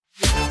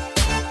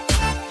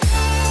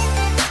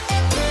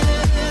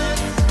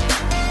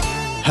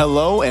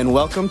Hello and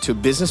welcome to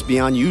Business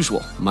Beyond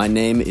Usual. My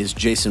name is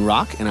Jason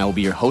Rock and I will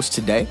be your host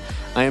today.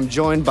 I am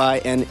joined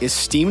by an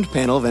esteemed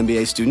panel of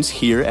MBA students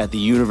here at the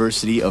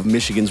University of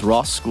Michigan's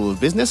Ross School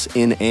of Business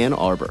in Ann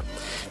Arbor.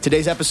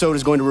 Today's episode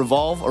is going to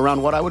revolve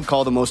around what I would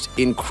call the most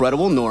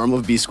incredible norm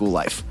of B-School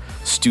life,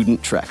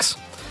 student treks.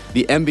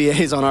 The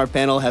MBAs on our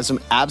panel have some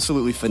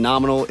absolutely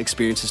phenomenal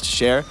experiences to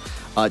share.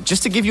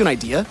 Just to give you an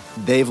idea,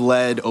 they've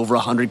led over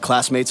 100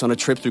 classmates on a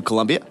trip through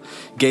Colombia,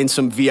 gained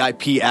some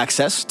VIP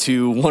access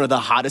to one of the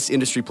hottest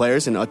industry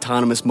players in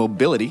autonomous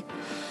mobility,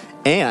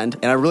 and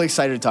I'm really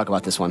excited to talk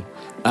about this one.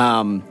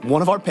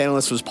 One of our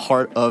panelists was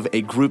part of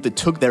a group that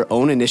took their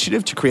own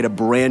initiative to create a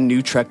brand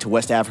new trek to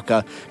West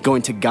Africa,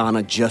 going to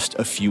Ghana just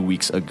a few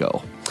weeks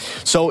ago.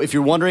 So if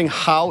you're wondering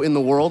how in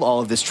the world all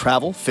of this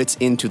travel fits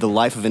into the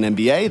life of an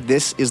MBA,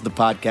 this is the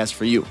podcast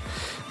for you.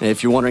 And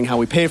if you're wondering how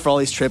we pay for all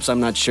these trips, I'm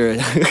not sure.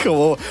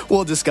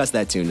 we'll discuss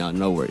that too.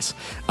 No worries.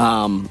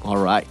 All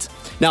right.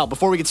 Now,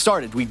 before we get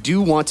started, we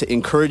do want to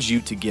encourage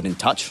you to get in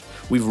touch.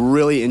 We've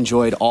really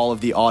enjoyed all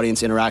of the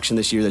audience interaction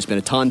this year. There's been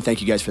a ton.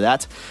 Thank you guys for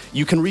that.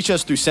 You can reach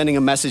us through sending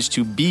a message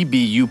to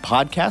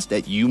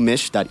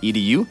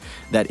bbupodcast@umich.edu.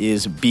 That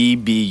is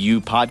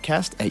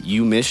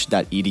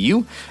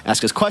bbupodcast@umich.edu.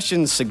 Ask us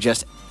questions,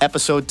 suggest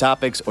episode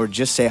topics, or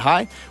just say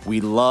hi.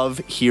 We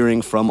love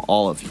hearing from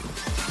all of you.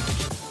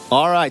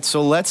 All right,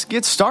 so let's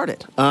get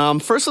started.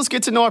 First, let's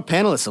get to know our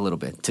panelists a little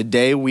bit.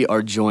 Today, we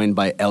are joined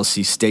by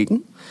Elsie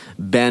Staten,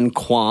 Ben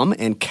Quam,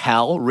 and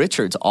Cal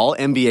Richards, all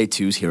MBA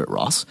 2s here at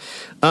Ross.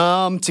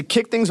 To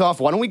kick things off,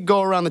 why don't we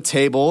go around the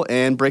table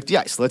and break the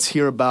ice? Let's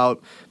hear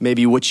about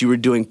maybe what you were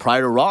doing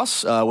prior to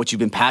Ross, what you've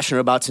been passionate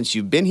about since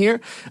you've been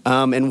here,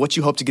 and what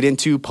you hope to get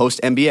into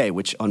post-MBA,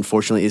 which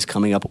unfortunately is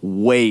coming up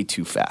way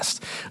too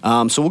fast.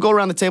 So we'll go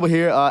around the table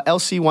here.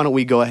 Elsie, why don't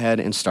we go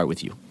ahead and start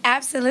with you?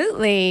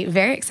 Absolutely.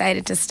 Very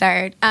excited to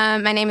start.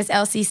 My name is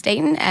Elsie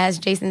Staten. As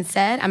Jason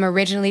said, I'm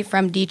originally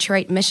from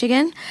Detroit,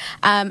 Michigan.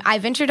 I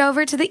ventured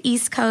over to the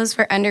East Coast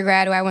for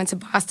undergrad, where I went to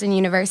Boston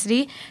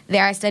University.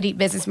 There I studied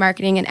business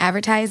marketing and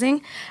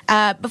advertising.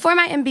 Before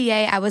my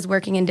MBA, I was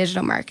working in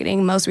digital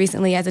marketing, most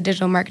recently as a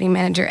digital marketing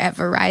manager at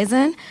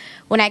Verizon.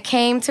 When I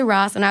came to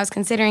Ross and I was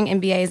considering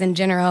MBAs in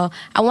general,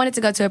 I wanted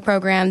to go to a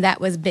program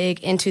that was big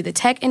into the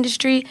tech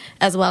industry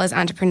as well as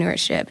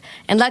entrepreneurship.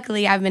 And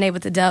luckily, I've been able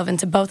to delve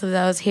into both of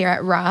those here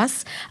at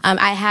Ross.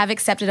 I have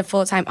accepted a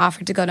full-time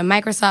offer to go to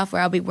Microsoft,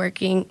 where I'll be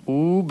working.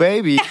 Ooh,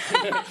 baby.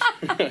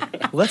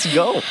 Let's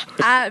go.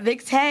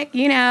 Big tech,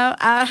 you know.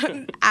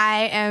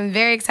 I am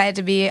very excited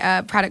to be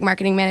a product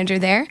marketing manager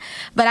there.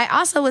 But I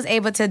also was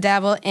able to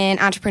dabble in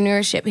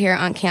entrepreneurship here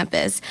on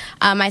campus.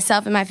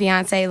 Myself and my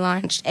fiance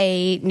launched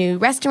a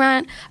new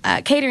restaurant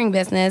catering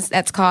business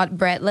that's called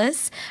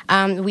Breadless.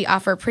 We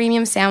offer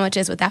premium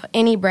sandwiches without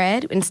any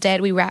bread. Instead,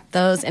 we wrap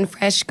those in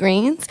fresh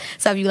greens.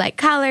 So if you like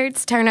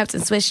collards, turnips,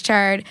 and Swiss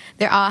chard,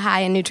 they're all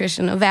high in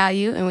nutritional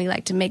value, and we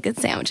like to make good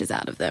sandwiches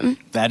out of them.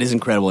 That is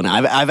incredible. And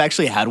I've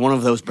actually had one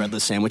of those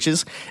breadless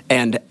sandwiches,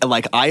 and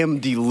like I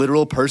am the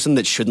literal person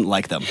that shouldn't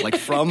like them. Like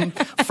from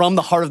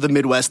the heart of the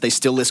Midwest, they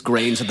still list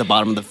grains at the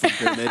bottom of the food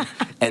pyramid,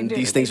 and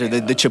these things are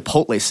the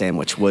Chipotle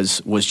sandwich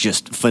was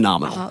just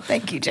phenomenal. Oh,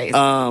 thank you,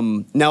 Jason.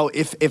 Now,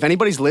 if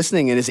anybody's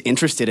listening and is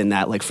interested in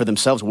that, like for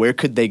themselves, where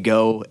could they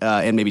go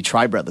and maybe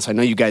try Breadless? I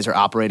know you guys are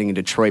operating in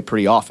Detroit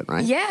pretty often,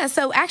 right? Yeah,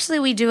 so actually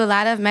we do a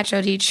lot of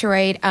Metro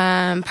Detroit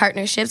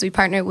partnerships. We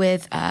partner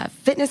with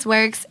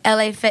FitnessWorks,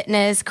 LA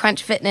Fitness,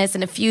 Crunch Fitness,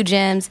 and a few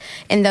gyms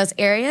in those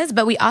areas.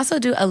 But we also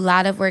do a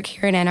lot of work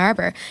here in Ann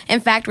Arbor. In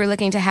fact, we're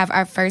looking to have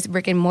our first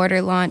brick and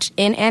mortar launch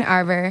in Ann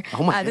Arbor.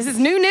 Oh my this is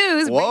new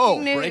news. Whoa,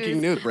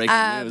 breaking news.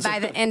 By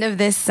the end of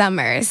this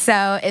summer.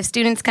 So if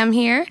students come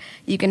here,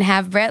 you can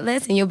have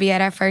Breadless and you'll be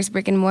at our first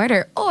brick and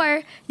mortar,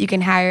 or you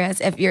can hire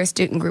us if you're a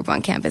student group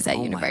on campus at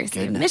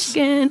University of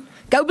Michigan.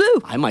 Go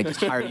Blue! I might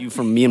just hire you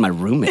from me and my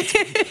roommates.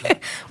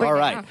 All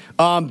right.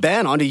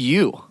 Ben, on to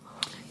you.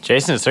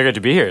 Jason, it's so good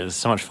to be here. This is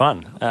so much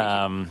fun.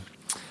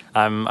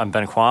 I'm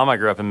Ben Quam. I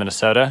grew up in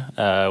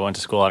Minnesota. Went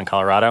to school out in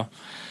Colorado.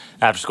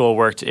 After school,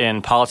 worked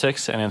in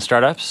politics and in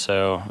startups.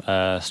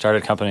 So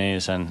started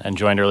companies and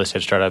joined early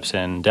stage startups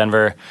in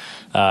Denver,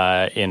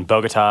 in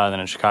Bogota, and then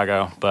in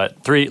Chicago.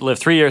 But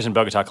lived 3 years in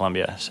Bogota,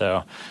 Colombia.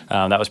 So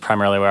that was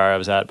primarily where I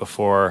was at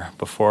before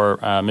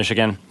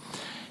Michigan.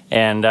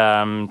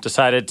 And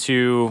decided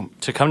to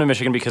come to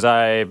Michigan because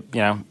I,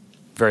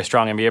 very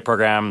strong MBA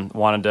program,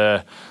 wanted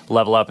to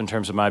level up in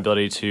terms of my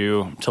ability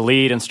to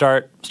lead and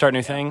start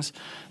new things.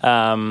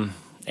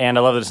 And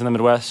I love that it's in the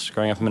Midwest.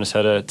 Growing up in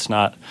Minnesota, it's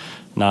not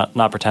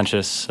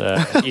pretentious,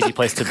 easy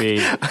place to be.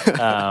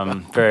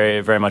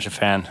 Very, very much a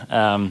fan.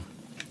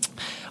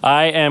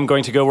 I am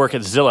going to go work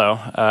at Zillow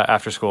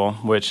after school,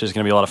 which is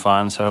going to be a lot of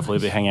fun. So hopefully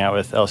be hanging out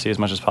with LC as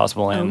much as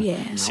possible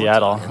in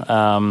Seattle.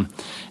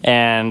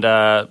 And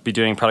be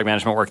doing product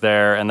management work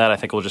there. And that I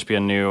think will just be a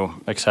new,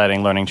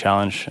 exciting learning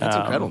challenge. That's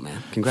incredible,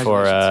 man.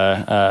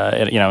 Congratulations.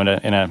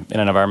 For, in an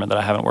environment that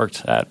I haven't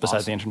worked at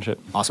besides the internship.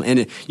 Awesome.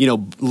 And,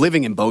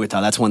 living in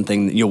Bogota, that's one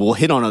thing, we'll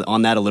hit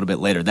on that a little bit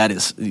later. That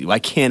is, I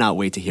cannot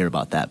wait to hear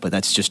about that, but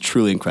that's just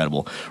truly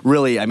incredible.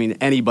 Really, I mean,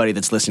 anybody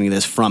that's listening to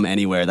this from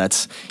anywhere,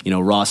 that's,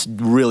 Ross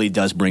really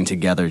does bring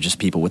together just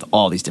people with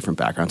all these different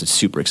backgrounds. It's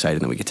super exciting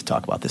that we get to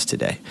talk about this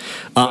today.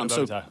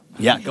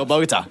 Yeah, go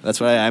Bogota.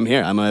 That's why I'm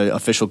here. I'm an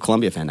official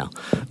Columbia fan now.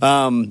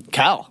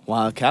 Cal,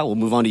 we'll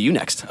move on to you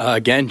next.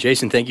 Again,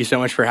 Jason, thank you so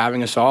much for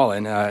having us all,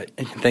 and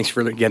thanks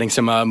for getting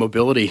some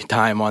mobility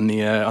time on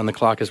the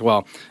clock as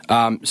well.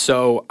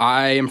 So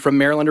I am from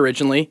Maryland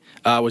originally.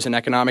 Was an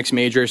economics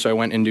major, so I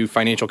went into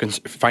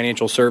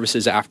financial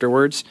services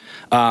afterwards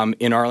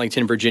in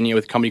Arlington, Virginia,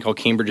 with a company called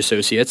Cambridge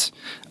Associates.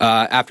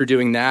 After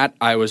doing that,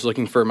 I was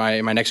looking for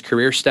my next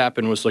career step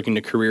and was looking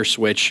to career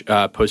switch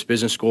post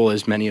business school,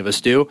 as many of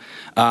us do.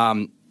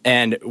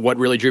 And what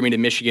really drew me to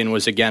Michigan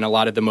was, again, a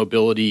lot of the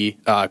mobility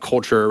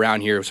culture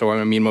around here. So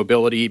I mean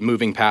mobility,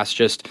 moving past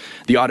just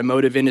the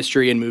automotive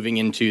industry and moving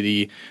into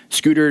the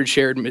scooter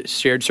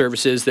shared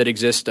services that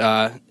exist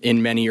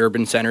in many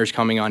urban centers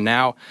coming on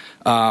now.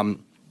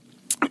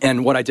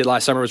 And what I did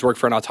last summer was work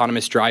for an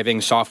autonomous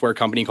driving software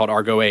company called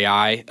Argo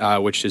AI,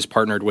 which is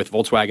partnered with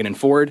Volkswagen and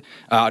Ford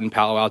out in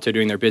Palo Alto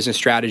doing their business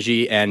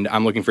strategy. And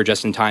I'm looking for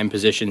just-in-time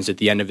positions at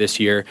the end of this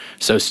year.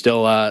 So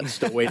still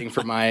waiting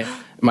for my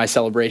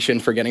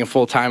celebration for getting a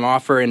full-time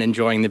offer and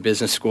enjoying the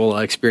business school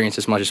experience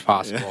as much as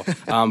possible.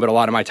 Yeah. But a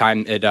lot of my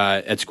time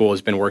at school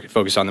has been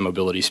focused on the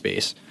mobility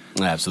space.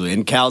 Absolutely.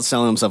 And Cal's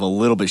selling himself a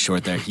little bit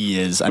short there. He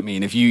is. I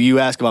mean, if you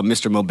ask about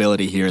Mr.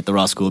 Mobility here at the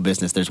Ross School of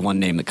Business, there's one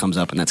name that comes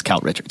up, and that's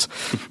Cal Richards.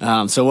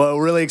 So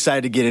we're really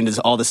excited to get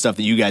into all the stuff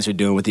that you guys are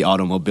doing with the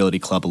Auto Mobility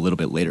Club a little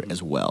bit later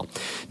as well.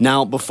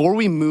 Now, before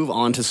we move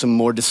on to some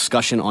more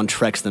discussion on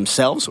treks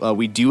themselves,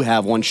 we do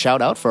have one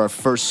shout out for our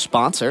first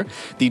sponsor,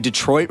 the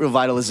Detroit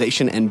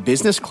Revitalization and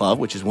Business Club,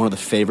 which is one of the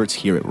favorites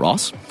here at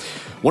Ross.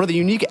 One of the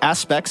unique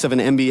aspects of an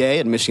MBA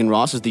at Michigan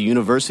Ross is the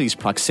university's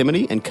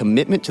proximity and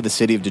commitment to the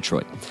city of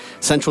Detroit.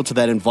 Central to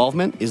that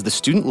involvement is the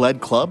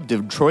student-led club,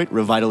 Detroit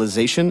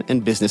Revitalization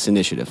and Business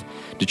Initiative.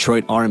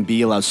 Detroit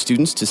R&B allows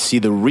students to see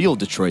the real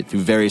Detroit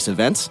through various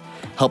events,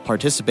 help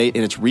participate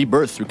in its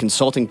rebirth through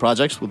consulting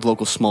projects with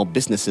local small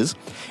businesses,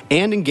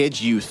 and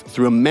engage youth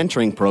through a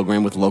mentoring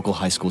program with local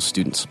high school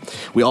students.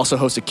 We also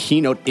host a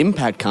keynote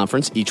impact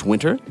conference each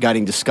winter,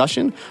 guiding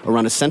discussion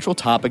around a central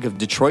topic of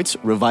Detroit's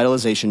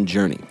revitalization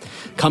journey.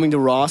 Coming to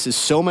Ross is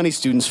so many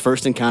students'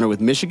 first encounter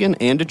with Michigan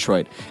and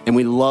Detroit, and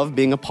we love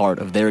being a part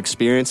of their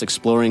experience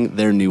exploring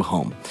their new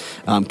home.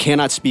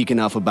 Cannot speak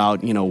enough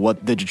about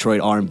what the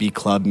Detroit R&B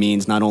Club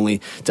means, not only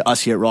to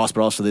us here at Ross,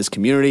 but also this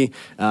community.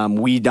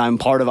 I'm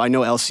part of. I know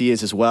LC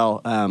is as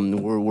well.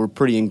 We're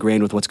pretty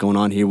ingrained with what's going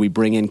on here. We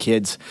bring in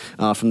kids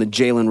from the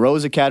Jalen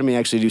Rose Academy,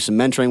 actually do some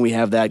mentoring. We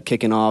have that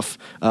kicking off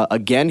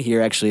again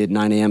here, actually at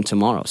 9 a.m.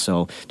 tomorrow.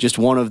 So just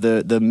one of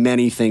the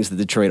many things that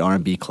the Detroit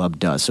R&B Club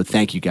does. So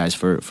thank you guys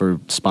for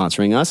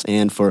sponsoring us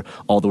and for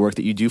all the work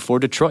that you do for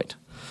Detroit.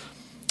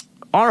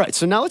 All right,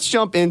 so now let's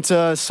jump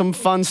into some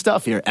fun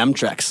stuff here,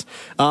 M-Treks.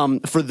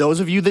 For those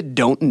of you that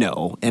don't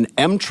know, an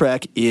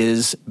M-Trek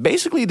is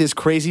basically this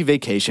crazy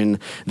vacation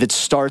that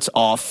starts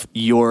off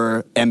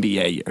your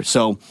MBA year.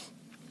 So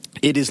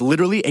it is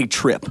literally a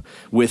trip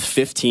with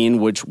 15,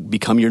 which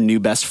become your new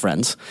best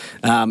friends,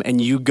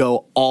 and you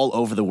go all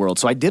over the world.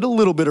 So I did a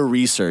little bit of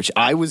research.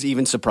 I was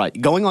even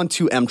surprised. Going on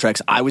 2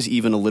 M-Treks, I was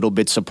even a little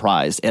bit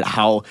surprised at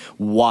how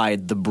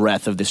wide the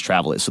breadth of this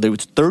travel is. So there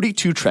was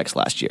 32 treks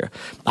last year.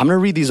 I'm going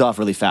to read these off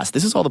really fast.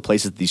 This is all the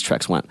places that these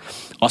treks went.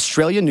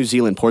 Australia, New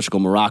Zealand, Portugal,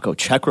 Morocco,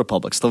 Czech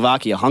Republic,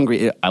 Slovakia,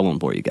 Hungary. I won't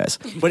bore you guys.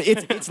 But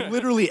it's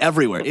literally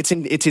everywhere. It's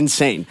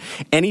insane.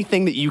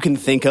 Anything that you can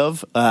think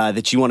of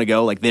that you want to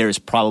go, like there is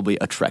probably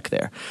a trek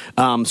there.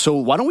 So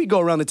why don't we go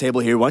around the table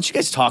here? Why don't you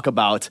guys talk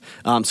about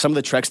some of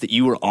the treks that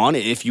you were on,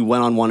 if you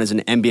went on one as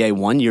an MBA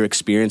 1, your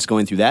experience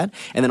going through that,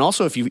 and then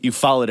also if you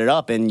followed it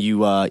up and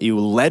you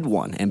led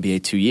one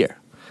MBA 2 year.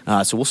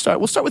 So we'll start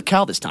with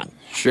Cal this time.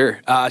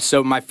 Sure.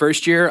 So my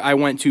first year, I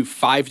went to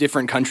 5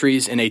 different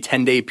countries in a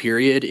 10-day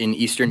period in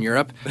Eastern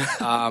Europe.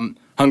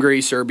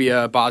 Hungary,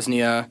 Serbia,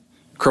 Bosnia,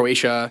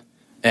 Croatia,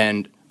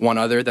 and one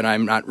other that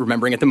I'm not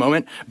remembering at the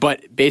moment.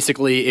 But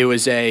basically,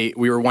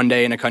 we were one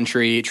day in a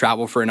country,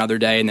 travel for another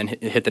day, and then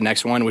hit the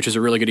next one, which is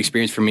a really good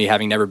experience for me,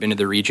 having never been to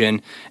the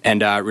region,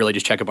 and really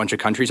just check a bunch of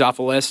countries off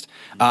the list.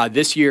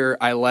 This year,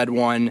 I led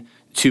one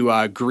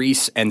to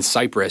Greece and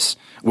Cyprus,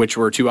 which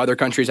were 2 other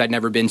countries I'd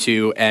never been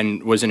to,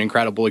 and was an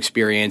incredible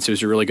experience. It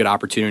was a really good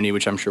opportunity,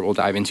 which I'm sure we'll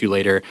dive into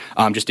later,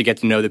 just to get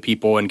to know the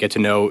people and get to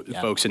know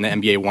folks in the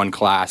MBA 1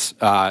 class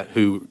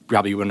who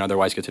probably wouldn't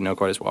otherwise get to know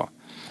quite as well.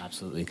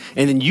 Absolutely.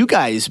 And then you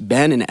guys,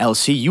 Ben and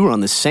LC, you were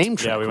on the same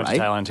trip, Yeah, we went right?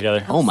 to Thailand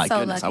together. Oh my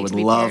goodness. I would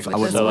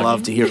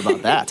love to hear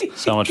about that.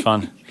 So much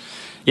fun.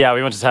 Yeah,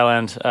 we went to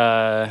Thailand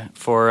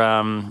for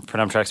an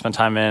Amtrak. Spent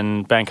time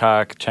in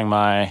Bangkok, Chiang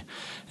Mai,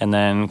 and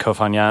then Koh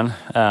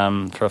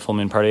Phangan for a full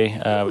moon party,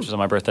 which was on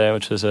my birthday,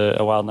 which was a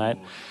wild night.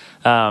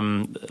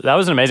 That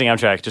was an amazing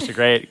Amtrak. Just a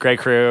great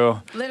crew.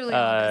 Literally,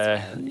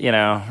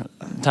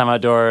 time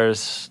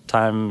outdoors,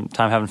 time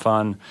having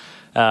fun.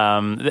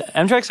 The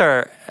Amtraks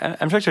are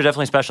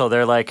definitely special.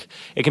 They're like,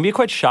 it can be a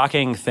quite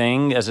shocking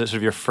thing as a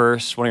sort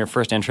of one of your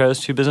first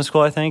intros to business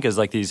school, I think, is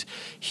like these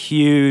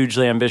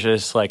hugely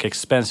ambitious, like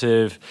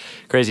expensive,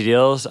 crazy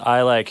deals.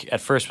 I at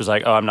first was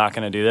like, oh, I'm not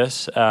going to do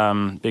this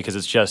because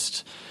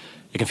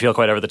it can feel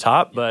quite over the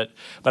top, but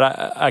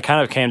I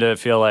kind of came to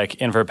feel like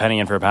in for a penny,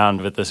 in for a pound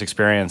with this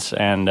experience.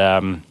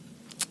 And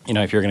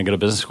if you're going to go to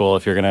business school,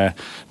 if you're going to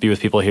be with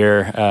people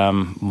here,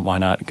 why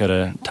not go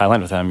to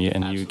Thailand with them?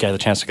 You get the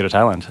chance to go to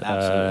Thailand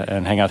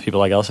and hang out with people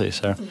like Elsie.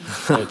 So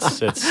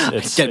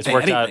it's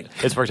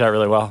worked out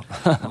really well.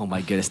 Oh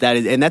my goodness,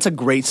 that's a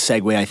great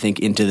segue, I think,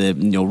 into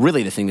the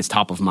really the thing that's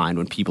top of mind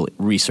when people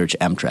research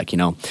Amtrak.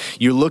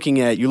 You're looking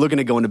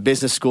to go into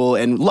business school,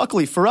 and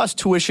luckily for us,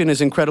 tuition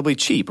is incredibly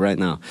cheap right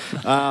now.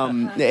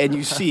 And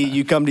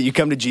you come to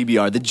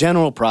GBR. The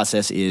general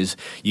process is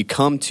you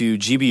come to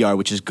GBR,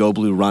 which is Go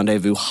Blue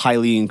Rendezvous.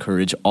 Highly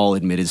encourage all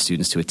admitted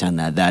students to attend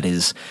that. That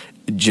is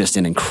just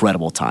an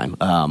incredible time.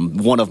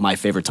 One of my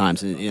favorite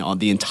times on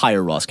the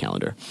entire Ross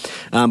calendar.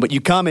 But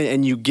you come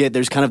and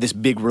there's kind of this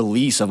big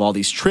release of all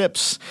these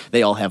trips.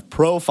 They all have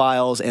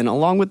profiles, and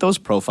along with those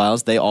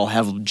profiles, they all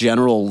have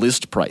general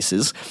list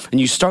prices. And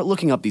you start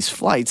looking up these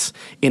flights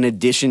in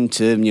addition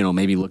to,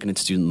 maybe looking at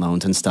student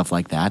loans and stuff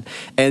like that.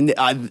 And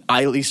I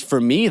at least for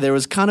me, there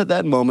was kind of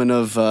that moment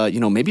of,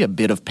 maybe a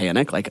bit of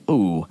panic, like,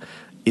 ooh,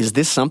 is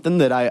this something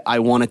that I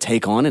want to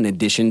take on in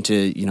addition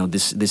to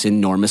this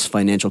enormous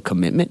financial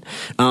commitment?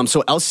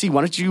 So Elsie,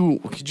 could you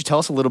tell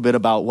us a little bit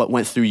about what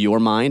went through your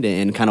mind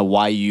and kind of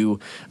why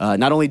you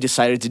not only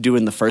decided to do it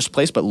in the first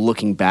place, but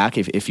looking back,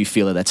 if you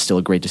feel that that's still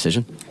a great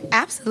decision?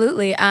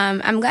 Absolutely.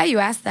 I'm glad you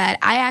asked that.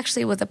 I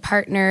actually was a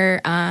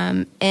partner.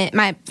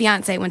 My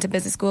fiance went to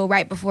business school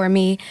right before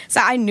me,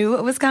 so I knew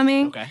it was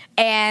coming. Okay.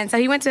 And so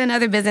he went to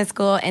another business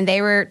school, and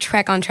they were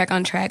trek on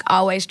trek,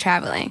 always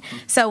traveling.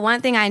 So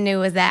one thing I knew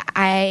was that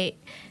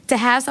to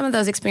have some of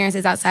those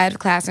experiences outside of the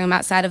classroom,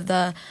 outside of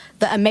the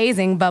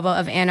amazing bubble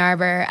of Ann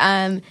Arbor,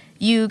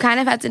 you kind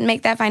of have to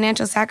make that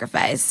financial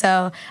sacrifice.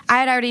 So I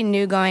had already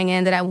knew going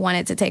in that I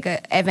wanted to take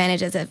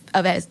advantage of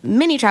as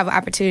many travel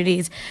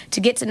opportunities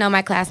to get to know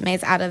my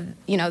classmates out of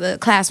the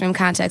classroom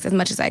context as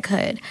much as I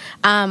could.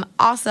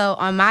 Also,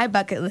 on my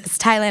bucket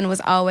list, Thailand was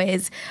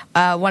always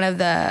one of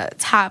the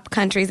top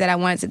countries that I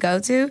wanted to go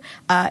to,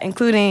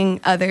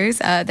 including others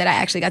that I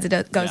actually got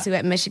to go to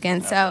at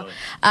Michigan. Absolutely.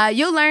 So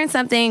you'll learn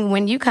something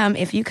when you come,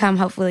 if you come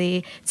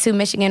hopefully to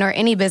Michigan or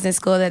any business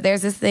school, that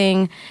there's this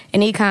thing in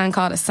econ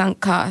called a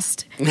sunk cost.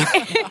 And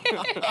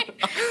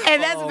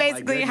that's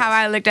basically how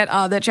I looked at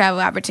all the travel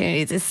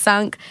opportunities. It's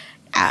sunk.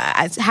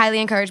 I highly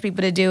encourage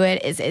people to do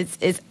it.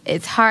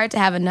 It's hard to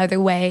have another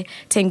way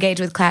to engage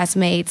with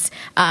classmates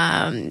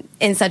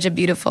in such a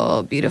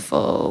beautiful,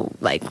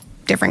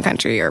 different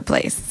country or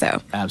place.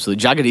 So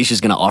absolutely, Jagadish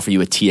is going to offer you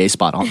a TA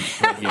spot on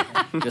right here,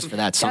 just for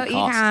that sunk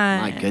cost.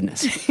 My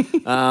goodness.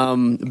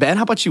 Ben,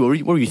 how about you?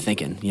 What were you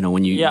thinking?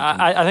 When you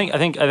I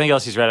think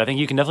Elsie's right. I think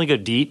you can definitely go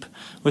deep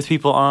with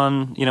people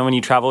on when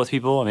you travel with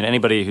people. I mean,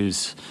 anybody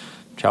who's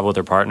traveled with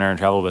their partner and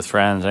traveled with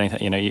friends,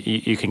 anything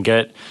you can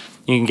get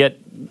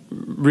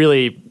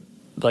really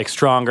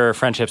stronger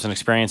friendships and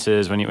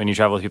experiences when you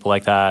travel with people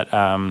like that.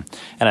 And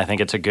I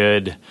think it's a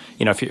good,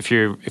 if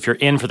you're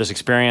in for this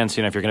experience,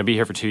 if you're going to be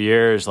here for 2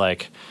 years,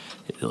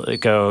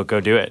 go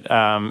do it.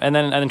 And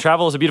then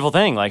travel is a beautiful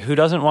thing. Who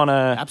doesn't want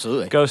to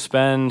absolutely go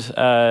spend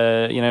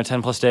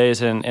 10 plus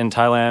days in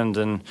Thailand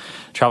and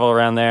travel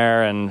around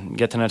there and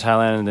get to know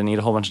Thailand and eat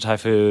a whole bunch of Thai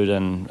food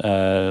and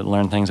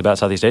learn things about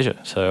Southeast Asia.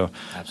 So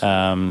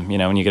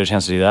when you get a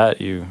chance to do that,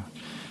 you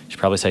should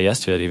probably say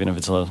yes to it, even if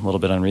it's a little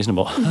bit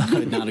unreasonable.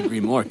 Could not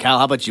agree more. Cal,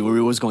 how about you? What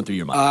was going through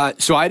your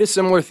mind? So I had a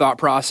similar thought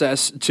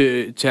process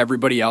to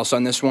everybody else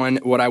on this one.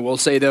 What I will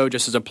say, though,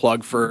 just as a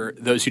plug for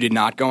those who did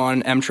not go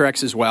on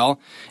Amtrex as well,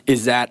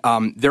 is that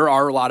there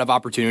are a lot of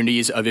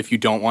opportunities of if you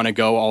don't want to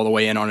go all the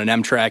way in on an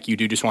Amtrak, you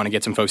do just want to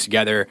get some folks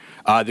together.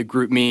 The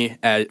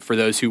GroupMe, for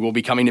those who will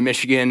be coming to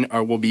Michigan,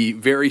 will be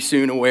very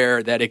soon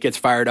aware that it gets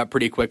fired up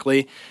pretty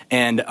quickly.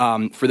 And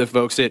for the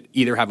folks that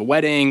either have a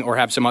wedding or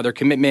have some other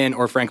commitment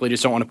or frankly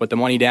just don't want to put the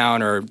money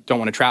down or don't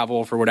want to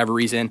travel for whatever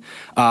reason,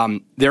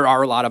 there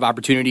are a lot of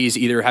opportunities,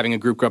 either having a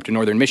group go up to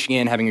Northern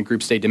Michigan, having a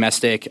group stay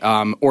domestic,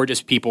 or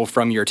just people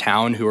from your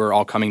town who are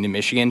all coming to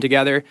Michigan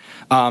together.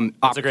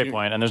 That's a great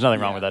point, and there's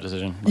nothing wrong with that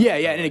decision. Yeah,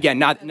 and again,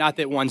 not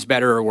that one's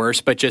better or worse,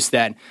 but just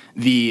that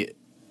the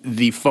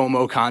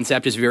FOMO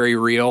concept is very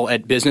real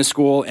at business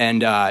school,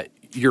 and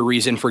your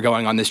reason for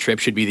going on this trip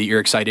should be that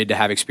you're excited to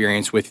have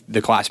experience with the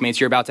classmates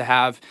you're about to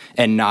have,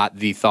 and not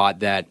the thought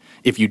that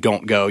if you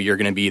don't go, you're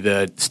going to be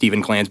the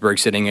Steven Klansberg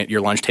sitting at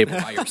your lunch table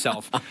by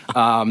yourself.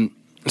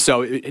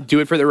 So do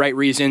it for the right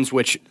reasons,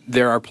 which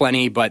there are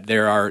plenty, but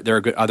there are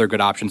other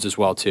good options as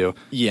well too.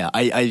 Yeah,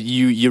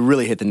 you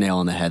really hit the nail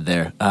on the head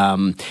there.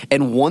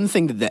 And one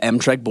thing that the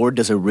MTrek board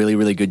does a really,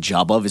 really good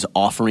job of is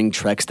offering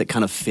treks that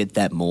kind of fit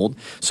that mold.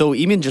 So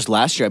even just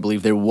last year, I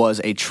believe there was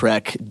a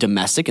trek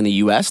domestic in the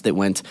U.S. that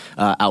went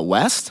out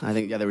west. I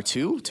think, there were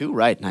two,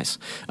 right? Nice.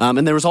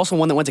 And there was also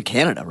one that went to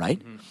Canada, right?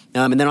 Mm-hmm.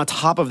 And then on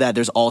top of that,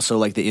 there's also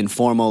like the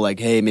informal, like,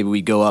 hey, maybe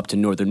we go up to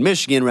northern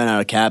Michigan, rent out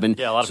a cabin.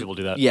 Yeah, a lot of people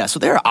do that. Yeah, so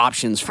there are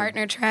options for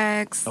partner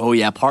treks. Oh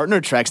yeah,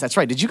 partner treks. That's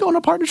right. Did you go on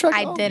a partner trek?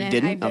 I didn't.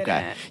 You didn't?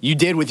 Okay. You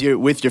did with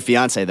your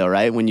fiance though,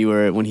 right? When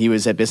he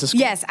was at business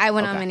school? Yes, I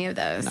went on many of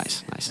those.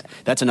 Nice.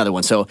 That's another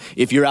one. So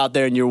if you're out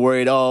there and you're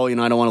worried, I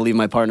don't want to leave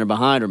my partner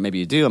behind, or maybe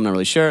you do, I'm not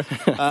really sure.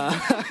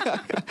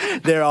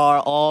 There are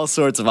all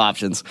sorts of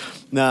options.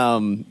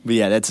 But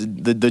yeah, that's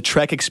the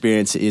trek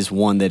experience is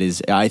one that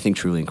is, I think,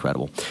 truly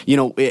incredible.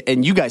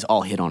 And you guys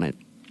all hit on it.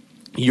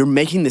 You're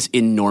making this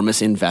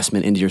enormous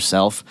investment into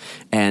yourself,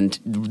 and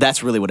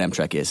that's really what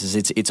MTrek is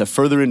it's a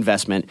further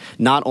investment.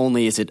 Not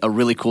only is it a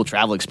really cool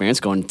travel experience,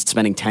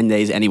 spending 10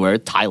 days anywhere,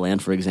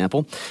 Thailand, for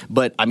example,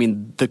 but I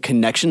mean, the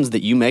connections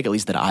that you make, at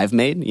least that I've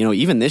made,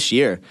 even this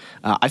year,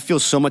 I feel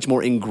so much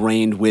more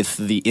ingrained with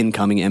the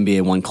incoming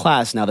MBA 1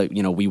 class now that,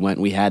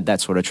 we had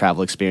that sort of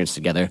travel experience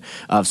together.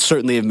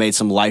 Certainly have made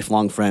some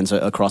lifelong friends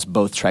across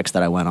both treks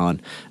that I went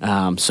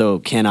on. So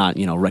cannot,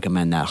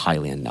 recommend that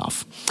highly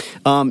enough.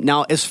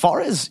 Now, as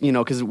far as,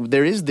 because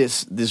there is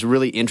this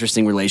really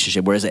interesting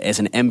relationship, whereas as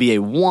an MBA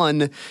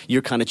 1,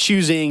 you're kind of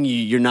choosing,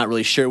 you're not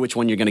really sure which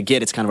one you're going to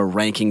get. It's kind of a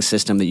ranking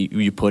system that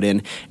you put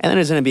in. And then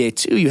as an MBA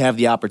 2, you have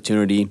the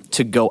opportunity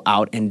to go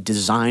out and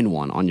design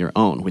one on your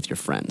own with your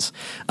friends.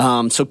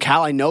 So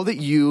Cal, I know that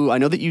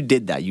you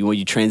did that. You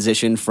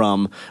transitioned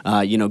from,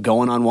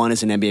 going on one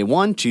as an MBA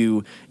 1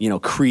 to,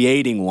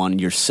 creating one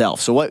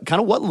yourself. So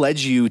what led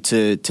you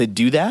to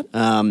do that?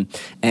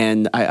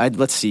 And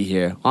let's see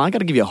here. I got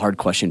to give you a hard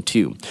question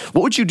too.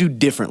 What would you do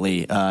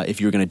differently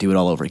if you were going to do it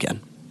all over again?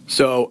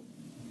 So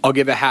I'll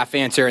give a half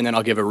answer and then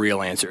I'll give a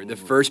real answer. The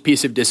first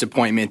piece of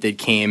disappointment that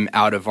came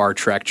out of our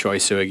trek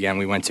choice, so again,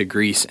 we went to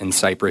Greece and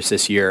Cyprus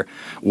this year,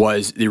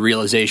 was the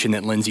realization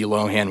that Lindsay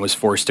Lohan was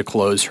forced to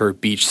close her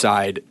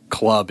beachside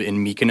club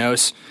in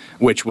Mykonos,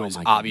 which was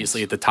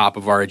obviously at the top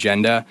of our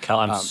agenda. Cal,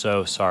 I'm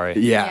so sorry.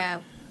 Yeah.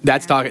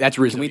 That's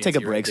Can we take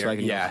a break so I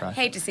can cry?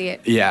 Hate to see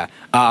it. Yeah.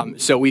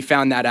 So we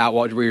found that out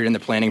while we were in the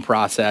planning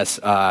process.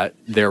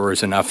 There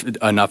was enough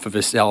of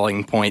a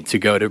selling point to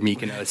go to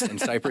Mykonos and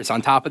Cyprus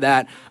on top of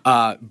that.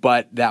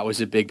 But that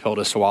was a big pill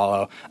to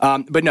swallow.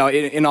 But no,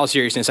 in all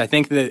seriousness, I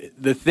think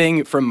the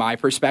thing from my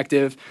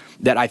perspective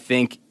that I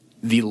think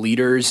the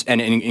leaders, and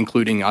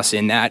including us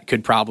in that,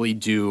 could probably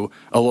do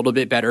a little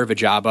bit better of a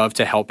job of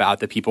to help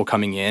out the people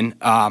coming in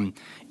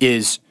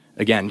is,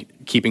 again,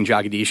 keeping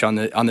Jagadish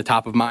on the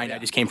top of mind. Yeah. I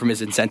just came from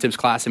his incentives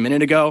class a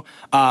minute ago.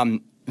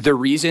 The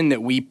reason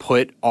that we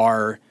put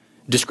our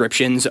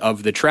descriptions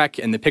of the trek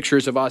and the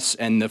pictures of us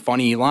and the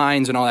funny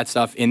lines and all that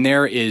stuff in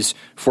there is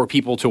for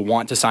people to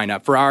want to sign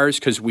up for ours,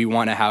 because we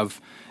want to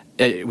have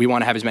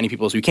as many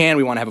people as we can.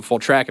 We want to have a full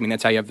trek. I mean,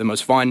 that's how you have the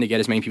most fun, to get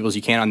as many people as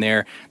you can on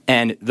there.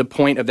 And the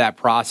point of that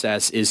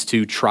process is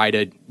to try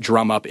to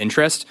drum up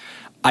interest.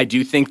 I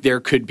do think there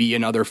could be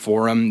another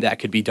forum that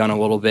could be done a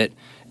little bit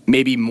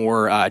maybe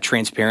more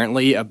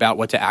transparently about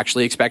what to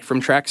actually expect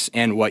from treks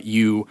and what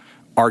you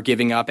are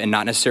giving up and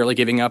not necessarily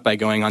giving up by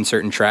going on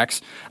certain treks.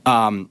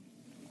 And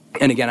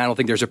again, I don't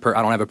think I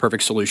don't have a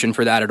perfect solution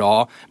for that at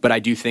all. But I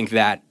do think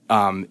that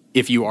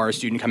if you are a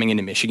student coming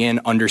into Michigan,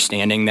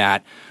 understanding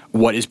that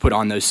what is put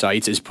on those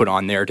sites is put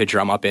on there to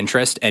drum up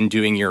interest, and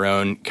doing your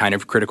own kind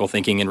of critical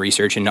thinking and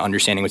research and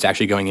understanding what's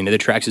actually going into the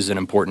treks is an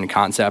important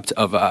concept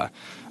of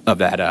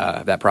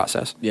that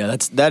process. Yeah,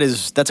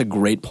 that's a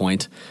great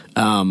point.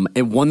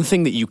 And one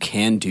thing that you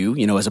can do,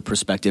 as a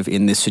perspective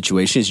in this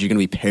situation, is you're going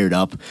to be paired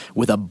up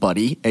with a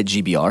buddy at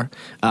GBR,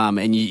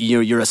 and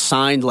you're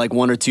assigned like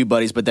one or two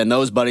buddies, but then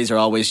those buddies are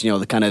always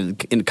the kind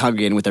of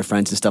congregating with their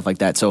friends and stuff like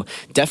that. So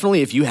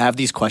definitely, if you have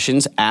these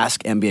questions,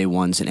 ask MBA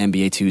 1s and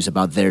MBA 2s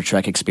about their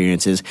trek experiences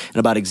and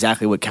about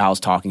exactly what Cal's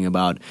talking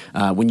about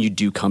when you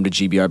do come to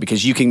GBR,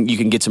 because you can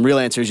get some real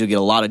answers. You'll get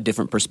a lot of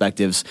different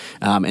perspectives,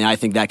 and I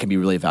think that can be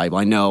really valuable.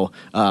 I know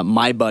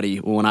my buddy,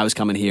 when I was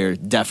coming here,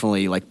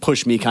 definitely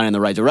pushed me kind of in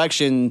the right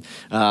direction,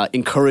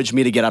 encouraged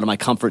me to get out of my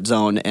comfort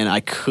zone, and I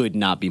could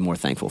not be more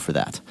thankful for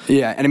that.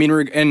 Yeah, and I mean,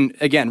 and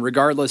again,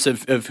 regardless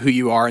of who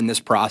you are in this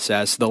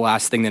process, the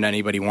last thing that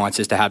anybody wants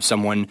is to have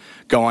someone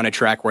go on a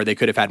trek where they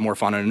could have had more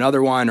fun on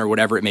another one or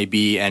whatever it may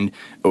be. And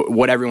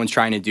what everyone's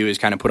trying to do is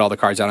kind of put all the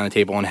cards out on the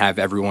table and have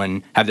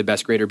everyone have the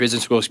best greater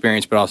business school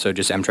experience, but also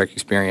just MTrek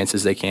experience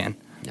as they can.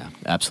 Yeah,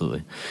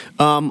 absolutely.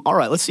 All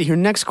right, let's see here.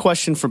 Next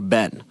question for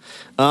Ben.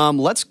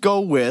 Let's go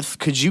with,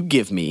 could you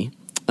give me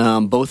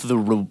both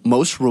the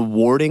most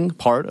rewarding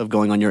part of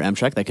going on your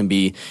Amtrak. That can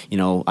be,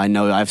 I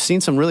know I've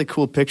seen some really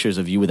cool pictures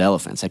of you with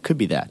elephants. That could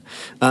be that.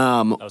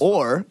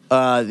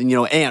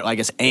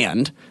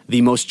 And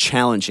the most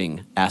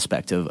challenging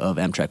aspect of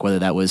Amtrak, whether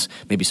that was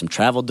maybe some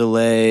travel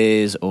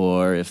delays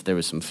or if there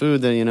was some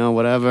food that,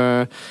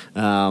 whatever.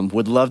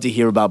 Would love to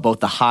hear about both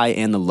the high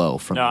and the low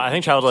from you. I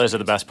think travel delays are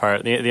the best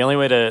part. The only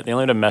way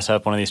to mess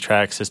up one of these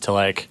treks is to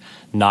like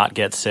not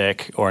get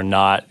sick or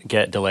not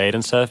get delayed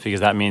and stuff, because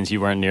that means you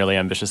weren't nearly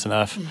ambitious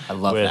enough. I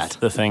love with that.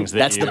 The things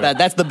that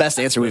that's the best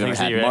answer we've ever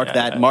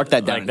had. Mark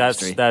that down. Like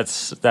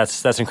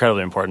that's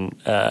incredibly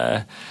important.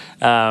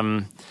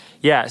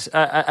 Yes,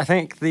 I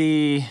think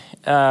the.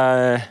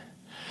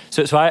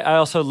 So I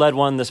also led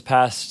one this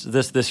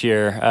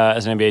year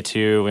as an MBA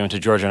too. We went to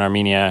Georgia and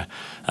Armenia,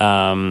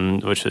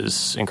 which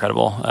was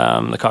incredible.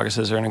 The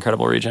Caucasus are an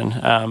incredible region,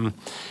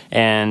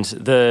 and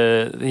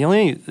the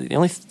only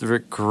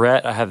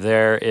regret I have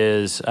there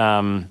is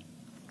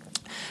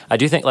I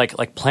do think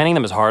like planning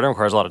them is hard and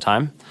requires a lot of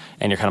time.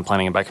 And you're kind of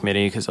planning it by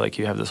committee because like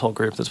you have this whole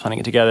group that's planning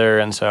it together,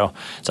 and so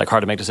it's like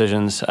hard to make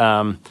decisions.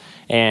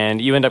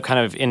 And you end up kind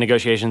of in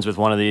negotiations with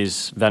one of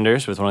these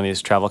vendors, with one of these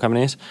travel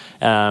companies.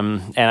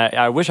 And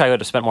I wish I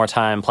would have spent more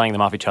time playing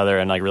them off each other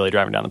and like really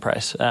driving down the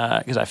price,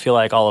 because I feel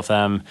like all of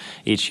them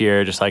each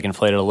year just like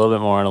inflated a little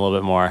bit more and a little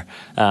bit more.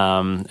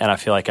 And I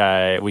feel like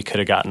we could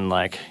have gotten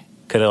like.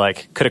 Could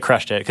have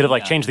crushed it. Could have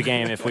like changed the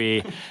game if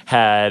we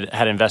had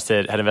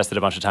invested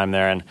a bunch of time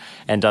there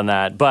and done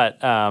that. But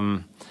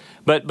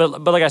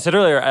like I said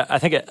earlier, I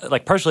think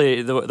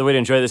partially the way to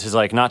enjoy this is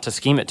like not to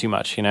scheme it too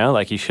much.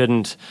 Like you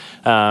shouldn't.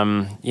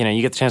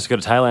 You get the chance to go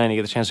to Thailand, you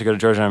get the chance to go to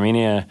Georgia and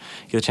Armenia,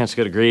 you get the chance to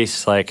go to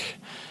Greece. Like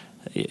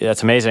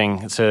that's amazing.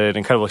 It's an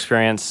incredible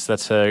experience.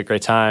 That's a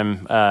great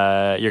time.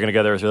 You're going to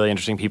go there with really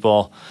interesting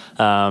people.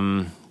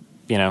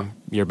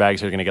 Your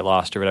bags are going to get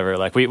lost or whatever.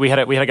 Like we had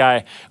a guy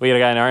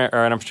in our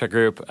Amtrak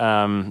group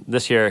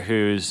this year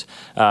whose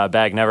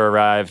bag never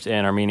arrived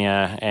in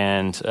Armenia,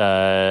 and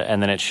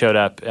then it showed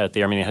up at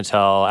the Armenian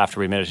hotel after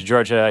we made it to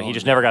Georgia. He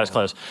just never got his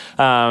clothes.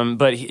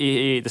 But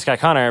this guy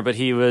Connor, but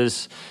he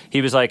was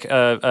like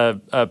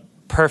a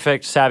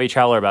perfect savvy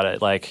traveler about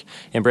it, like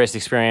embraced the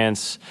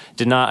experience,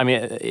 did not,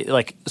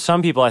 like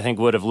some people I think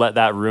would have let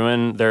that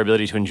ruin their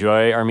ability to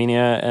enjoy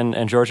Armenia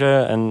and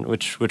Georgia, and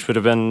which would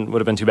have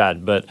been too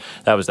bad, but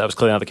that was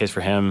clearly not the case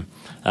for him.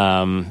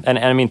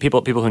 And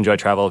people who enjoy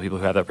travel, people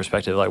who have that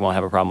perspective, like won't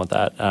have a problem with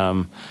that.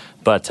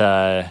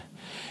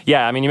 You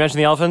mentioned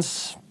the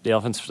elephants.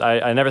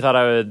 I never thought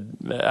I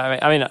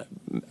would.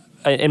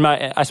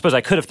 I suppose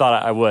I could have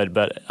thought I would,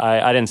 but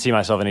I didn't see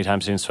myself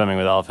anytime soon swimming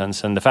with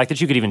elephants. And the fact that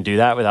you could even do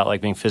that without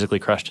like being physically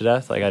crushed to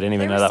death, like I didn't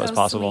even know that was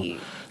possible. Sweet.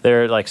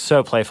 They're like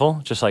so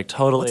playful, just like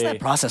totally. What's that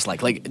process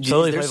like? Like,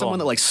 totally is there someone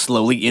that like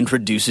slowly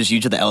introduces you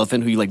to the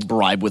elephant who you like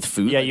bribe with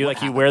food? Yeah, you wear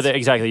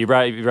you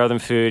bribe them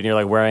food, and you're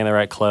like wearing the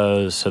right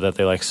clothes so that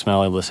they like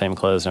smell the same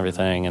clothes and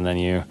everything, and then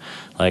you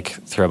like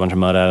throw a bunch of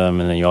mud at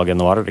them, and then you all get in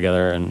the water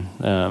together and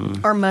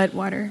or mud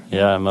water.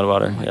 Yeah, mud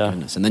water. Oh yeah,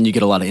 goodness. And then you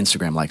get a lot of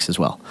Instagram likes as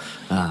well.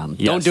 Yes,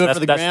 don't do it for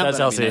the gram. That's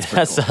Elsie.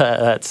 That's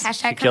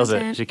hashtag she kills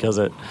content. it. She kills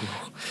it.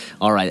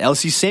 All right,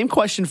 Elsie, same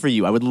question for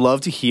you. I would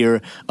love to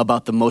hear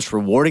about the most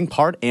rewarding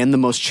part and the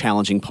most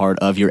challenging part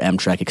of your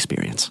Amtrak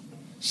experience.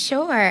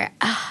 Sure.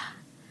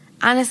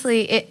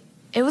 Honestly,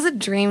 it was a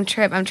dream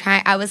trip.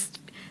 I was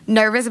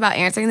nervous about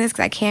answering this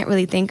because I can't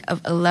really think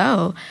of a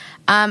low.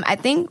 I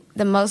think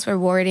the most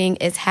rewarding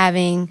is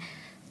having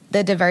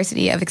the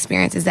diversity of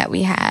experiences that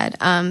we had.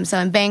 So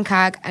in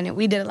Bangkok, I know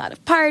we did a lot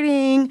of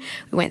partying.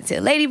 We went to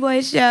a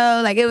Ladyboy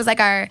show. Like it was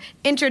like our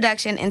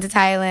introduction into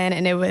Thailand,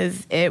 and it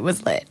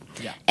was lit.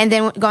 Yeah. And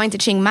then going to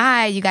Chiang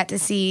Mai, you got to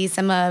see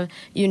some of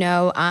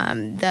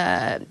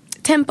the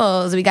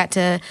temples. We got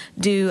to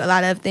do a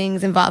lot of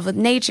things involved with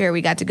nature.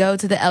 We got to go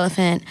to the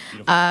elephant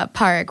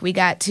park. We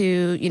got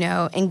to,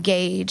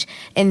 engage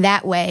in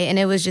that way. And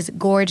it was just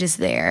gorgeous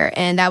there.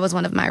 And that was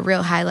one of my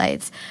real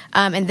highlights.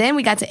 And then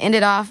we got to end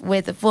it off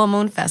with the Full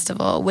Moon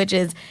Festival, which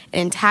is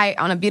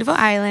on a beautiful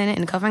island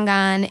in Koh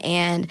Phangan.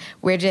 And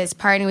we're just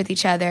partying with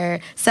each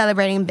other,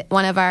 celebrating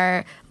one of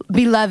our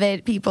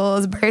beloved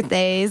people's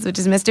birthdays, which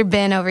is Mr.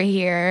 Ben over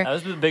here. That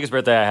was the biggest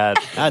birthday I had.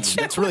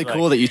 That's really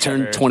cool that you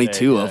turned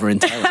 22 over in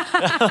Thailand.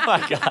 Oh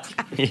my god,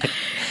 yeah.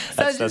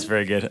 That's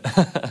very good.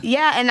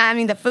 Yeah,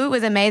 and the food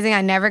was amazing.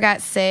 I never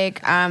got sick.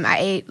 I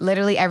ate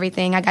literally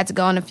everything. I got to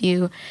go on a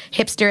few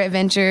hipster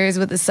adventures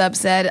with a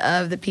subset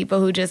of the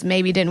people who just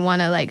maybe didn't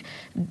want to like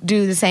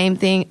do the same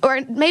thing, or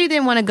maybe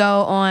didn't want to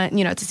go on,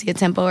 to see a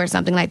temple or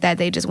something like that.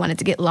 They just wanted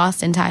to get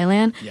lost in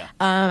Thailand. Yeah.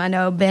 I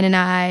know Ben and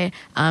I,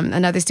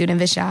 another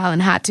student, Vishal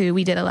and Hatu,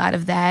 we did a lot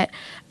of that.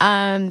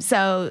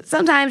 So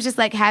sometimes just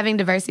like having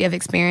diversity of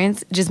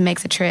experience just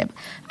makes a trip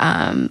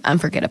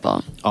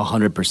unforgettable.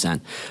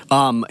 100%.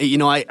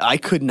 I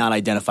could not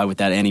identify with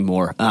that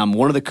anymore.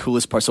 One of the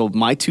coolest parts, so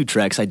my 2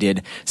 treks, I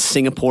did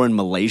Singapore and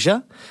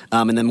Malaysia.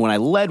 And then when I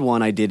led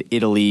one, I did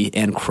Italy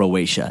and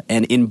Croatia.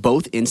 And in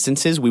both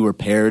instances, we were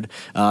paired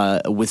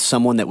with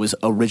someone that was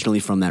originally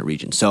from that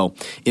region. So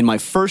in my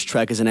first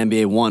trek as an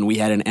MBA 1, we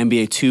had an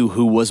MBA 2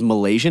 who was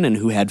Malaysian and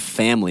who had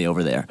family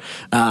over there.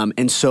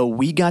 And so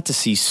we got to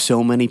see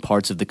so many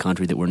parts of the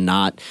country that were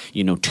not,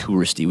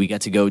 touristy. We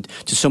got to go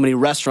to so many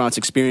restaurants,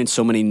 experience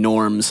so many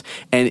norms,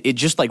 and it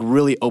just like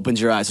really opens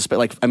your eyes.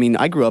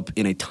 I grew up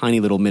in a tiny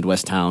little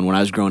Midwest town. When I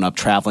was growing up,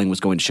 traveling was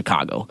going to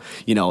Chicago,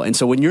 and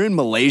so when you're in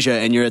Malaysia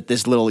and you're at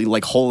this little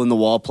like hole in the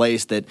wall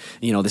place that,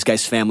 this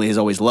guy's family has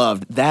always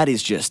loved, that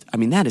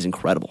is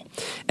incredible.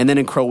 And then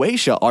in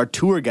Croatia, our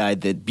tour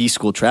guide that B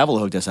School Travel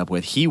hooked us up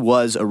with, he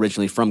was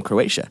originally from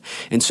Croatia.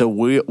 And so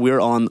we're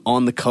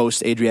on the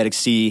coast, Adriatic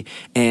Sea,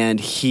 and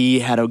he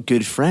had a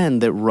good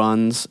friend that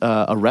runs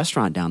a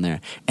restaurant down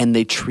there, and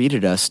they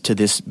treated us to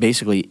this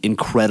basically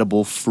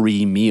incredible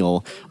free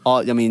meal.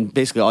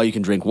 Basically all you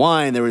can drink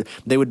wine.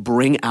 They would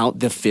bring out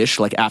the fish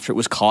like after it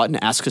was caught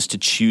and ask us to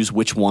choose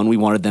which one we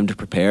wanted them to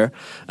prepare.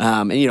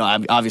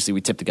 Obviously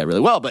we tipped the guy really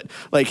well, but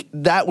like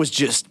that was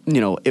just,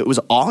 it was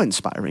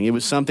awe-inspiring. It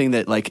was something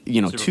that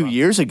 2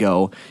 years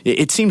ago,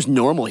 it seems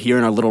normal here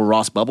in our little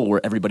Ross bubble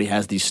where everybody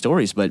has these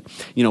stories, but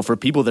for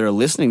people that are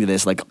listening to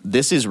this, like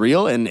this is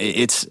real, and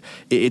it's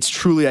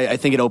truly, I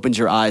think it opens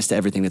your eyes to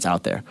everything that's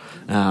out there.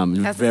 That's very,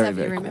 the stuff very you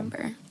cool.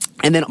 remember.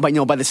 And then,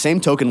 by the same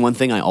token, one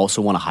thing I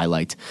also want to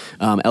highlight,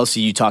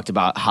 Elsie, you talked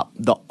about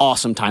the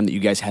awesome time that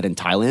you guys had in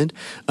Thailand.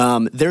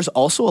 There's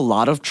also a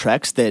lot of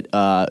treks that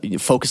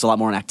focus a lot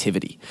more on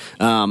activity.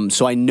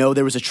 So I know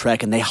there was a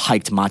trek and they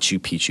hiked Machu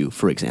Picchu,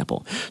 for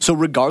example. So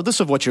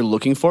regardless of what you're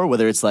looking for,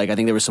 whether it's I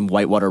think there was some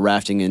whitewater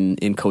rafting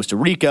in Costa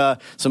Rica,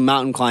 some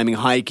mountain climbing,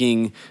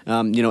 hiking,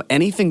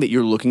 anything that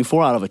you're looking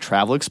for out of a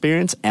travel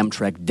experience,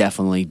 Mtrek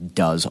definitely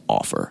does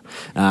offer.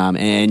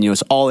 And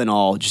it's all in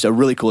all just a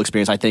really cool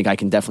experience. I think I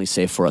can definitely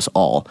say for us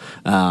all,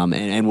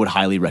 and would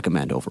highly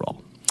recommend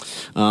overall.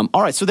 All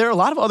right, so there are a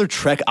lot of other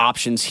trek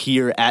options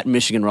here at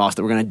Michigan Ross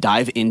that we're going to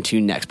dive into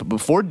next. But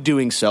before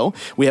doing so,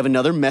 we have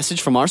another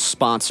message from our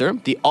sponsor,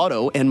 the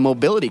Auto and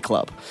Mobility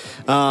Club.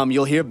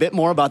 You'll hear a bit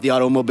more about the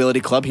Auto and Mobility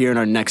Club here in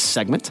our next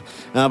segment.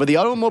 But the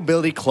Auto and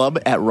Mobility Club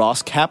at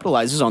Ross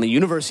capitalizes on the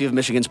University of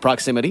Michigan's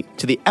proximity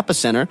to the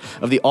epicenter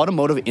of the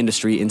automotive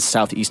industry in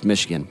Southeast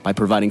Michigan by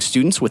providing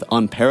students with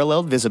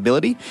unparalleled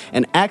visibility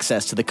and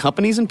access to the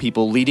companies and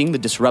people leading the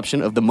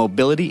disruption of the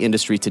mobility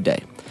industry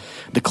today.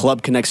 The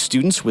club connects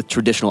students with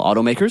traditional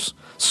automakers,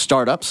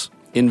 startups,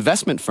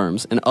 investment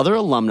firms, and other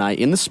alumni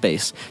in the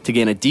space to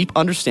gain a deep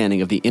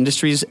understanding of the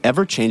industry's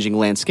ever-changing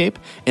landscape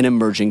and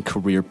emerging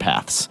career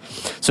paths.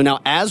 So now,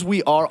 as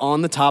we are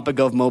on the topic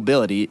of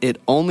mobility, it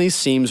only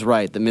seems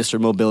right that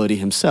Mr. Mobility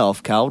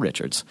himself, Kyle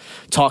Richards,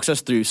 talks us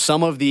through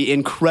some of the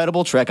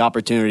incredible trek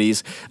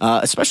opportunities,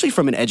 especially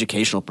from an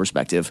educational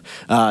perspective,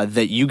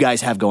 that you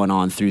guys have going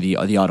on through the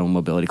Auto and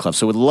Mobility Club.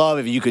 So would love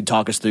if you could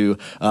talk us through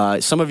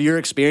some of your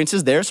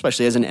experiences there,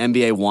 especially as an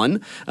MBA 1,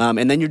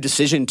 and then your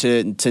decision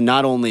to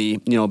not only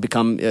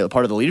become a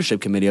part of the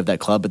leadership committee of that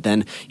club, but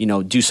then,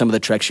 do some of the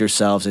treks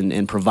yourselves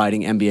and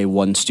providing MBA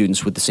 1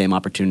 students with the same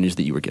opportunities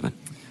that you were given.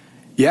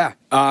 Yeah.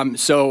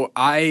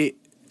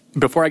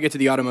 Before I get to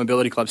the Auto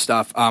Mobility Club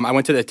stuff, I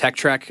went to the Tech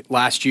Trek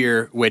last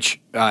year, which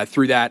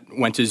through that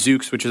went to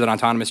Zoox, which is an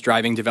autonomous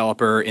driving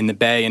developer in the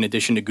Bay, in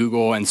addition to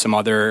Google and some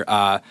other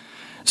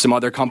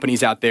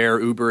companies out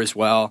there, Uber as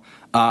well.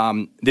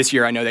 This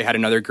year, I know they had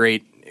another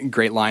great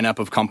lineup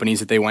of companies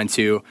that they went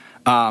to.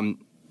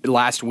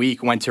 Last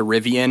week went to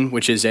Rivian,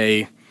 which is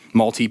a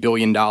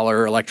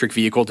multi-billion-dollar electric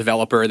vehicle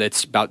developer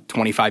that's about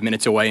 25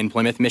 minutes away in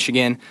Plymouth,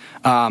 Michigan.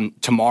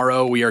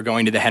 Tomorrow we are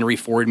going to the Henry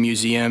Ford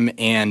Museum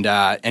and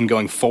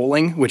going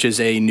foaling, which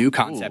is a new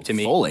concept to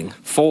me.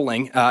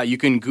 Foaling. You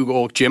can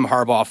Google Jim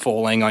Harbaugh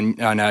foaling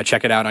on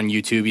check it out on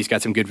YouTube. He's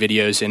got some good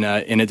videos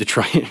in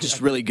Detroit.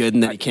 Just really good,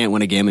 and then he can't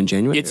win a game in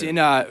January. It's in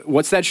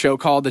what's that show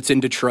called? That's in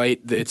Detroit.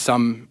 It's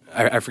some.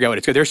 I forget what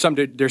it's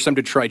called. There's some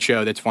Detroit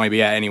show that's funny, but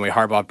yeah, anyway,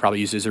 Harbaugh probably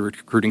used it as a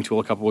recruiting tool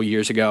a couple of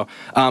years ago.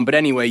 But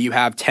anyway, you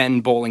have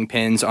 10 bowling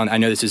pins on. I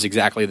know this is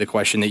exactly the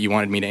question that you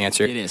wanted me to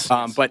answer. It is.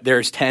 But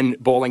there's 10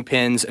 bowling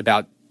pins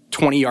about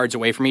 20 yards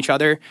away from each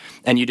other,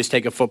 and you just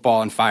take a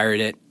football and fire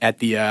it at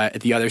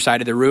the other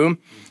side of the room.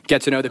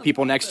 Get to know the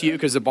people next to you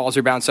because the balls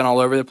are bouncing all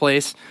over the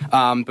place.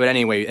 But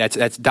anyway,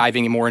 that's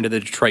diving more into the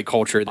Detroit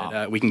culture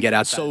that we can get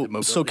outside of the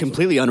mobility. So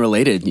completely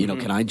unrelated,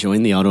 can I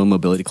join the Auto and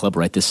Mobility Club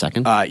right this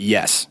second?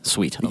 Yes.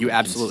 Sweet. You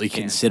absolutely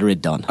can. Consider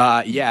it done.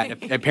 Yeah.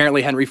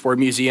 Apparently Henry Ford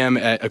Museum,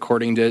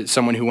 according to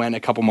someone who went a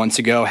couple months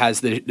ago,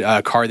 has the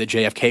car that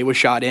JFK was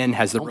shot in,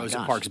 has the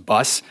Rosa Parks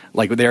bus.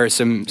 Like there are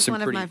some one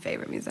pretty... of my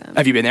favorite museums.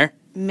 Have you been there?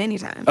 many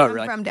times. Oh, I'm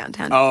really? from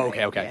downtown. Oh,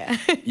 Detroit. okay.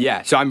 Yeah.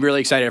 Yeah, so I'm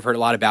really excited. I've heard a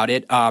lot about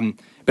it.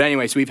 But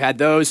anyway, so we've had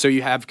those. So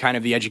you have kind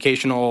of the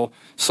educational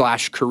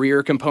 /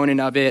 career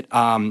component of it.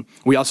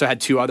 We also had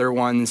 2 other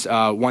ones,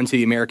 one to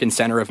the American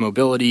Center of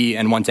Mobility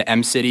and one to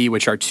MCity,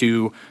 which are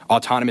 2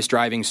 autonomous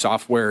driving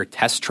software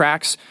test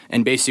tracks.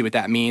 And basically what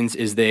that means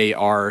is they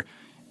are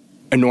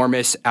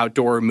enormous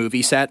outdoor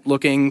movie set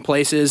looking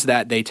places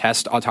that they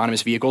test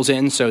autonomous vehicles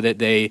in so that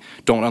they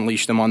don't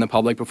unleash them on the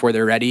public before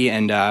they're ready.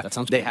 And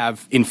they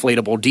have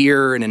inflatable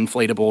deer and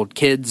inflatable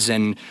kids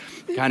and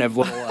kind of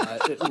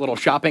little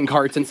shopping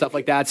carts and stuff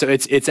like that. So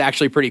it's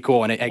actually pretty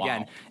cool. And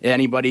again,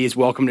 anybody is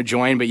welcome to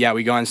join. But yeah,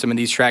 we go on some of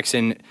these treks,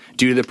 and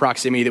due to the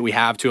proximity that we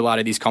have to a lot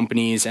of these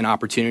companies and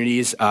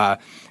opportunities,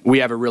 we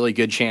have a really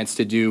good chance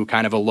to do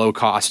kind of a low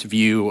cost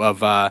view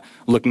of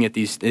looking at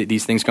these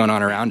things going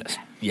on around us.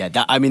 Yeah,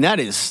 that's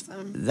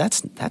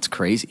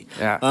crazy.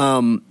 Yeah.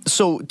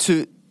 So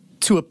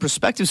to a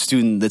prospective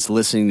student that's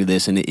listening to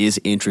this and is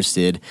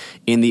interested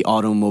in the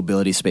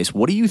automobility space,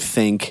 what do you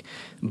think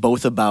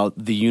both about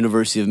the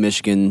University of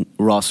Michigan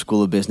Ross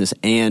School of Business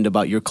and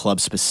about your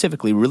club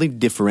specifically really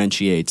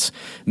differentiates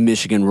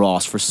Michigan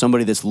Ross for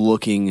somebody that's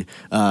looking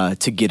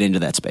to get into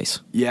that space?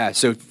 Yeah,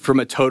 so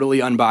from a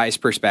totally unbiased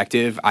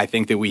perspective, I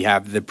think that we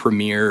have the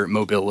premier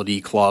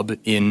mobility club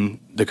in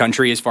the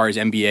country as far as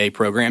MBA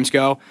programs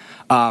go.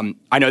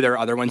 I know there are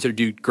other ones that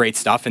do great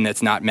stuff, and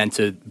that's not meant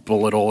to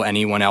belittle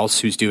anyone else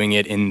who's doing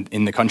it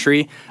in the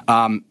country.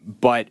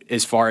 But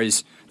as far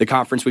as the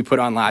conference we put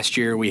on last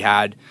year, we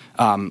had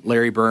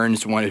Larry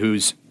Burns,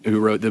 who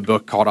wrote the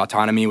book called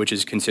Autonomy, which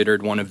is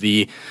considered one of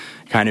the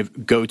kind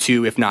of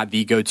go-to, if not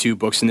the go-to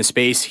books in the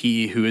space.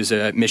 He, who is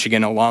a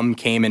Michigan alum,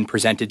 came and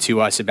presented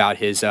to us about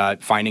his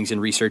findings and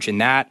research in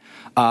that.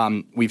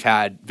 We've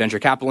had venture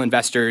capital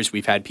investors.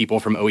 We've had people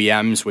from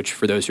OEMs, which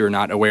for those who are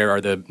not aware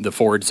are the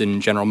Fords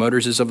and General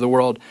Motorses of the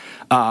world.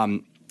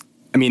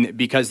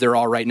 Because they're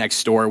all right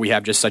next door, we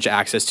have just such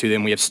access to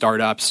them. We have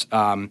startups,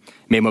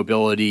 May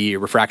Mobility,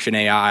 Refraction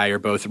AI are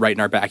both right in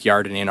our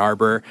backyard in Ann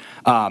Arbor,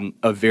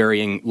 of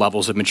varying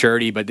levels of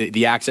maturity. But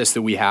the access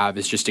that we have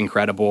is just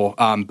incredible,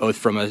 both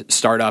from a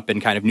startup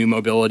and kind of new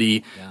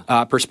mobility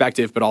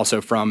perspective, but also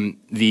from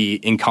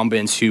the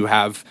incumbents who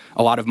have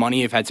a lot of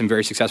money, have had some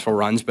very successful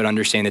runs, but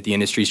understand that the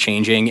industry is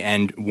changing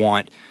and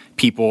want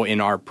people in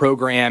our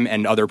program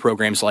and other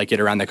programs like it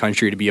around the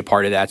country to be a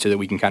part of that so that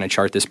we can kind of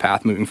chart this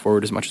path moving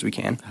forward as much as we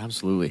can.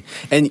 Absolutely.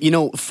 And,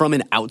 from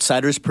an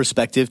outsider's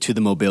perspective to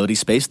the mobility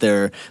space,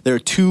 there are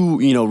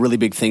 2, really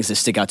big things that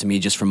stick out to me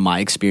just from my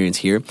experience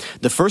here.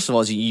 The first of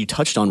all is you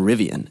touched on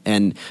Rivian,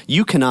 and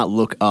you cannot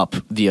look up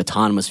the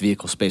autonomous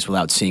vehicle space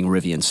without seeing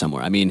Rivian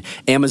somewhere.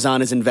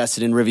 Amazon is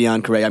invested in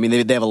Rivian, correct?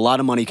 They have a lot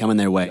of money coming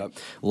their way. Yep.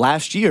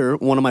 Last year,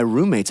 one of my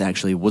roommates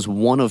actually was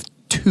one of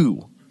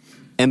 2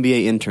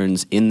 MBA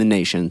interns in the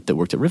nation that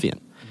worked at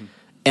Rivian.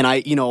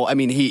 Mm-hmm.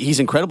 And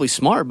he's incredibly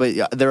smart, but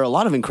there are a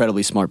lot of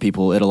incredibly smart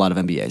people at a lot of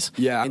MBAs.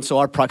 Yeah. And so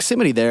our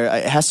proximity there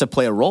has to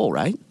play a role,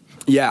 right?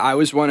 Yeah, I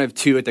was one of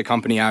 2 at the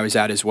company I was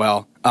at as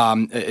well, 2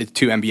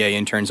 MBA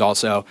interns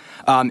also.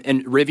 And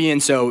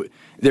Rivian, so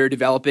they're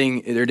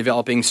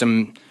developing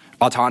some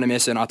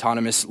autonomous and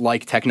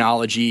autonomous-like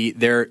technology.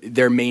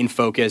 Their main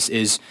focus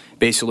is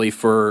basically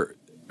for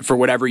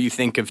whatever you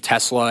think of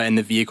Tesla and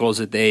the vehicles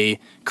that they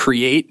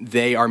create,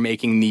 they are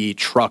making the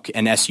truck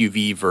and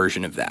SUV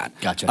version of that.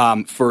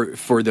 Gotcha.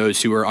 For those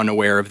who are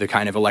unaware of the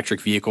kind of electric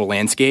vehicle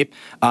landscape,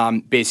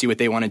 basically what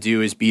they want to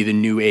do is be the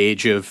new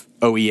age of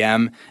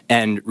OEM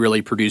and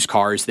really produce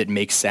cars that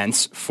make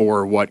sense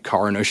for what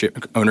car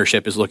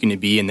ownership is looking to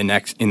be in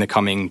the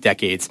coming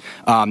decades.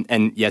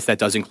 And yes, that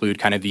does include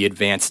kind of the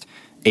advanced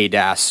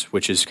ADAS,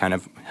 which is kind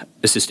of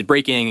assisted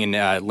braking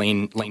and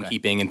lane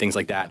keeping and things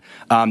like that.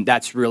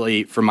 That's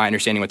really, from my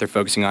understanding, what they're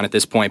focusing on at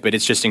this point. But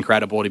it's just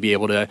incredible to be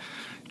able to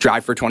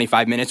drive for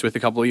 25 minutes with a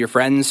couple of your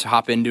friends,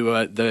 hop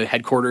into the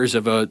headquarters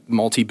of a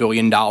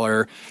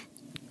multi-billion-dollar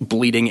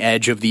bleeding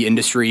edge of the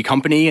industry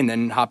company, and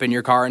then hop in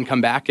your car and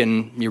come back,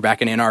 and you're back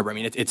in Ann Arbor.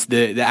 It's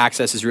the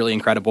access is really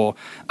incredible,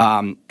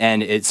 and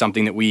it's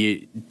something that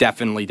we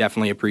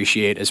definitely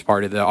appreciate as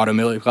part of the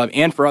Automobility Club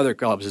and for other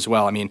clubs as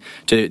well.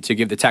 To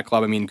give the Tech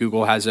Club,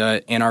 Google has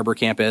a Ann Arbor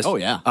campus. Oh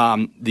yeah.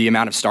 The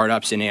amount of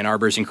startups in Ann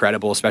Arbor is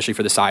incredible, especially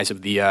for the size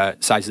of the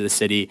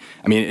city.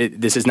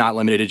 This is not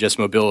limited to just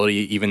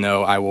mobility, even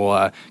though I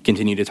will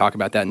continue to talk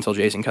about that until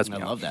Jason cuts me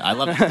off. I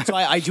love that. So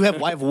I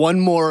have one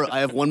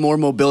more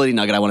mobility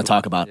nugget I want to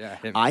talk about. Yeah,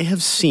 I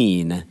have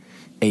seen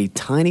a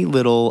tiny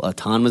little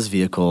autonomous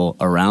vehicle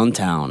around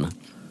town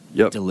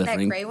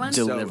delivering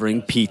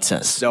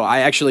pizzas. So I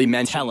actually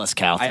mentioned... Tell us,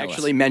 Cal.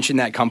 Mentioned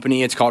that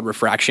company. It's called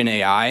Refraction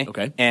AI.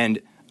 Okay. And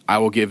I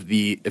will give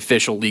the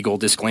official legal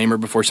disclaimer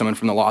before someone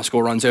from the law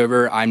school runs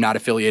over. I'm not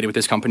affiliated with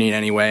this company in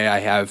any way. I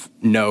have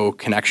no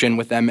connection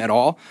with them at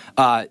all.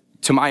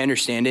 To my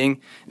understanding,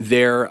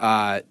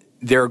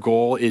 their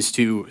goal is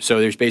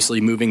there's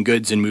basically moving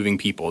goods and moving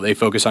people. They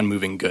focus on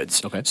moving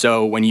goods. Okay.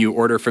 So when you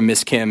order from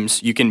Miss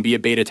Kim's, you can be a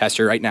beta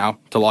tester right now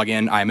to log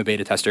in. I am a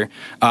beta tester.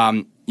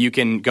 You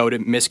can go to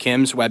Miss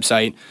Kim's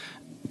website,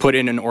 put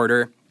in an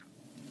order,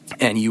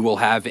 and you will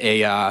have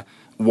a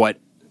what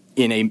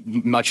in a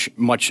much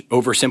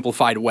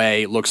oversimplified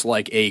way looks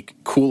like a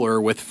cooler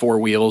with 4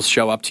 wheels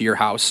show up to your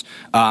house.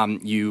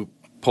 You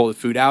pull the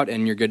food out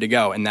and you're good to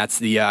go. And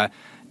that's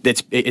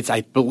it's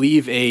I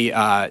believe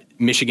a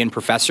Michigan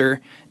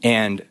professor,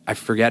 and I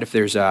forget if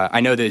there's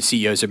I know the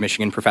CEO's a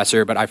Michigan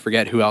professor, but I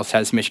forget who else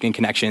has Michigan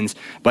connections.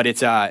 But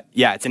it's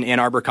it's an Ann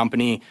Arbor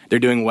company. They're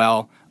doing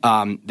well.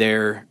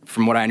 They're,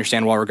 from what I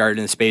understand, well regarded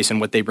in the space,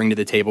 and what they bring to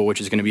the table, which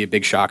is going to be a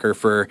big shocker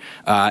for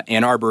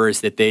Ann Arbor,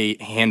 is that they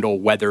handle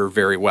weather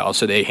very well.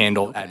 So they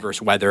handle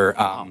adverse weather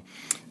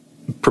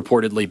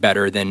purportedly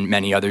better than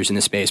many others in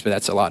the space, but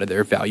that's a lot of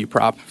their value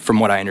prop,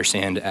 from what I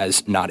understand,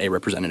 as not a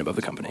representative of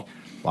the company.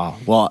 Wow.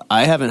 Well,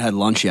 I haven't had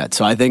lunch yet,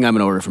 so I think I'm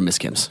going to order from Miss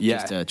Kim's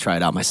just to try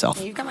it out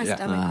myself. You've got my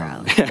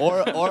stomach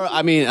growling. or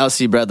I mean,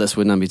 LC breadless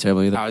would not be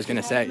terrible either. I was going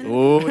to say.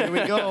 Oh, here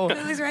we go.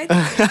 Lily's right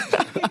there.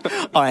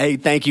 All right, hey,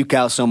 thank you,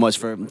 Cal, so much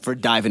for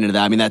diving into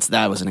that. I mean,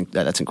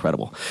 that's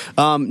incredible.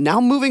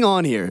 Now moving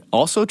on here,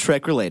 also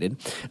Trek related.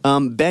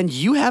 Ben,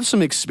 you have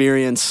some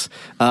experience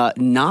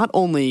not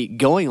only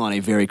going on a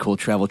very cool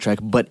travel trek,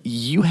 but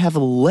you have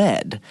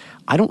led.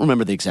 I don't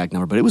remember the exact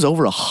number, but it was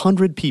over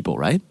 100 people,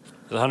 right?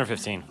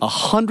 115.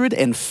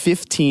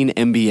 115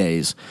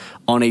 MBAs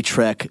on a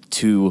trek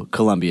to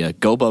Colombia.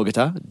 Go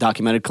Bogota,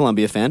 documented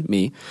Colombia fan,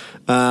 me.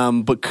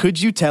 But could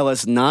you tell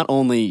us not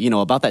only,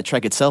 about that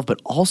trek itself, but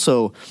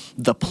also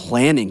the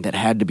planning that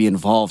had to be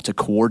involved to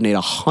coordinate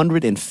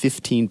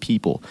 115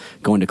 people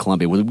going to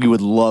Colombia? We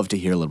would love to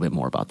hear a little bit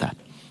more about that.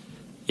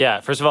 Yeah,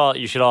 first of all,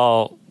 you should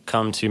all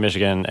come to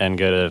Michigan and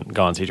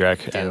go on Sea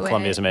Trek, and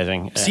Colombia is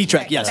amazing. Sea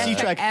Trek, yes, Sea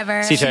Trek.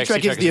 Sea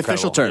Trek is the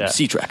official term. Yeah.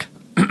 Sea Trek.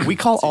 We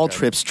call all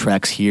trips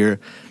treks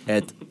here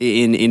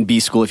in B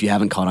School, if you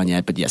haven't caught on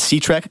yet. But yes, Sea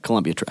Trek,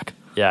 Columbia Trek.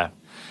 Yeah,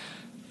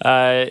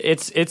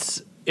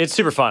 it's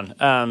super fun.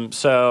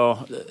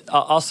 So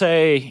I'll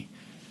say,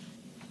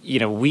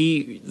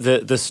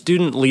 the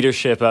student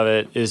leadership of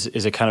it is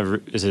a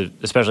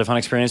especially fun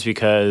experience,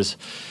 because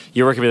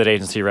you're working with an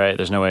agency, right?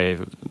 There's no way.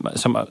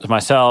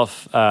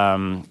 Myself,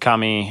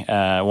 Kami,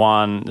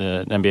 Juan,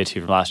 the NBA 2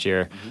 from last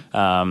year,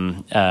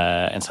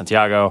 and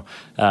Santiago,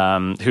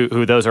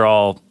 who those are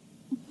all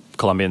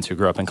Colombians who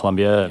grew up in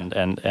Colombia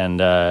and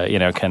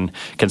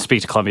can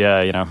speak to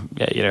Colombia,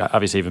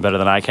 obviously even better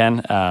than I can.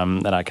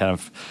 And I kind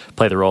of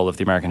play the role of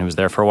the American who was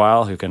there for a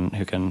while, who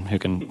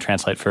can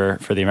translate for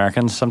the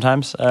Americans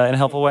sometimes in a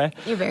helpful way.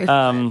 You're very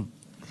fun.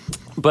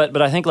 But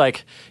I think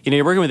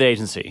you're working with the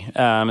agency,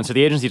 and so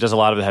the agency does a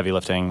lot of the heavy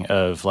lifting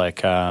of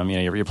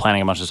you're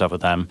planning a bunch of stuff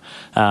with them,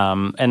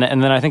 and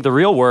then I think the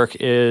real work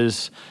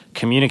is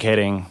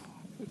communicating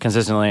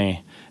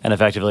consistently and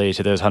effectively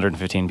to those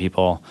 115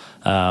 people,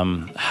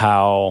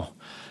 how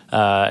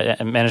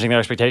managing their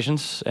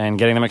expectations and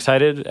getting them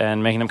excited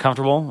and making them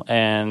comfortable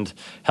and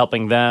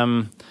helping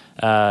them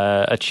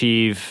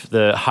achieve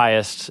the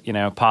highest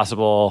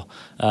possible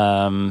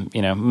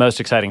most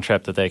exciting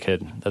trip that they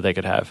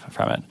could have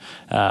from it,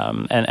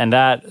 and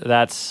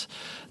that's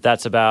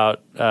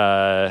about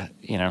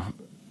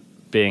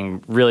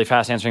being really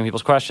fast answering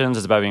people's questions.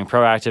 It's about being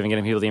proactive and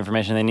getting people the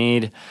information they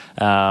need,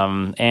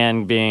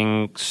 and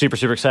being super,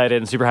 super excited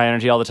and super high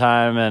energy all the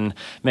time, and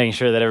making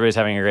sure that everybody's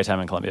having a great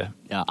time in Colombia.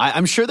 Yeah,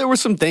 I'm sure there were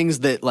some things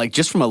that,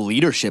 just from a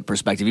leadership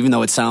perspective, even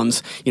though it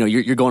sounds,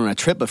 you're going on a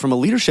trip, but from a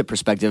leadership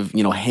perspective,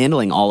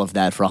 handling all of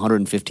that for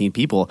 115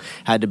 people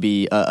had to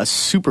be a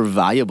super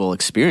valuable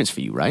experience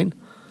for you, right?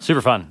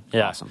 Super fun,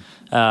 yeah. Awesome.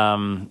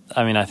 Because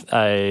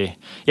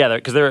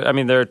there are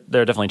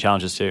definitely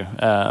challenges too.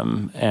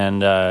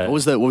 What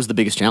was the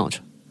biggest challenge?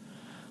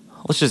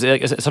 Let's just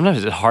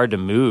sometimes it's hard to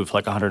move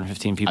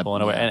 115 people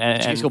in a way,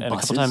 and a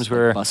couple times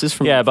we're buses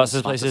from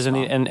places, and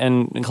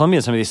in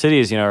Colombia, some of these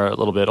cities are a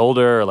little bit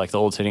older, like the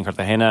old city in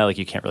Cartagena,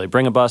 you can't really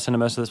bring a bus into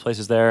most of those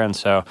places there, and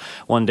so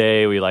one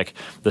day we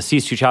the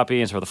sea's too choppy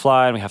and so we're the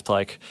fly, and we have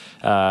to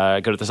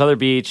go to this other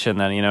beach, and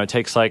then it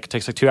takes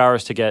 2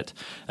 hours to get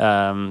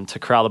to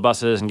corral the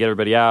buses and get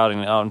everybody out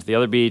and onto the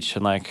other beach,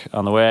 and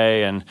on the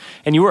way, and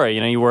you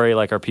worry,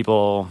 are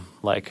people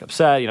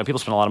upset? People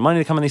spend a lot of money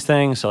to come in these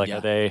things. So do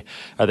they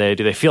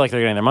feel like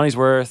they're getting their money's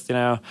worth?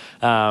 I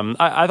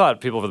thought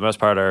people for the most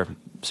part are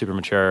super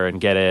mature and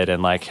get it,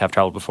 and have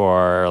traveled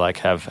before, or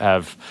have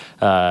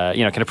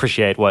can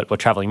appreciate what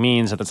traveling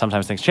means, and that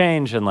sometimes things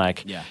change, and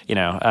but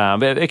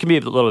it can be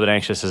a little bit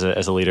anxious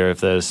as a leader if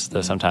there's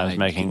sometimes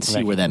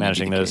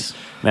managing those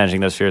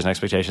fears and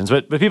expectations.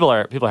 But people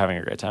are having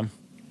a great time.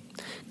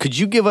 Could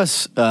you give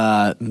us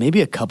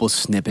maybe a couple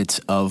snippets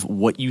of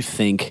what you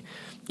think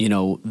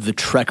the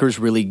trekkers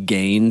really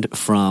gained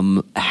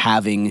from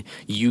having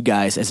you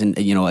guys as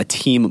a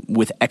team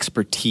with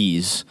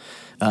expertise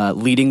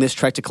leading this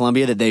trek to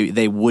Colombia that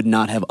they would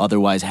not have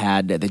otherwise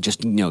had? They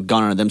just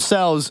gone on it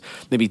themselves,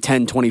 maybe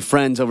 10, 20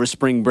 friends over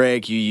spring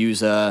break. You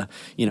use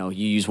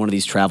one of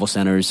these travel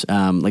centers.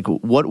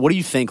 What do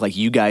you think?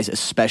 You guys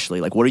especially,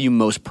 what are you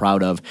most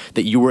proud of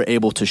that you were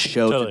able to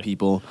show to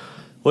people?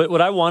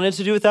 What I wanted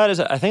to do with that is,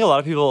 I think a lot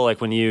of people,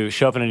 when you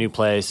show up in a new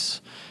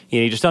place,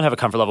 you just don't have a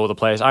comfort level with the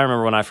place. I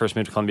remember when I first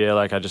moved to Columbia,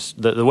 like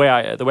the way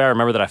I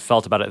remember that I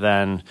felt about it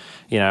then,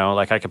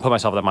 like I can put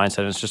myself in that mindset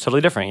and it's just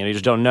totally different. You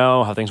just don't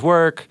know how things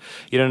work.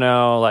 You don't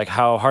know like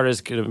how hard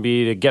it's going to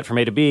be to get from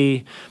A to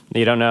B.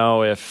 You don't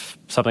know if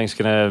something's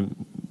going to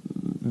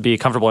be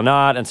comfortable or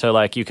not, and so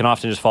like you can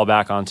often just fall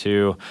back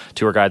onto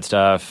tour guide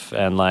stuff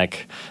and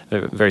like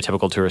very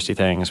typical touristy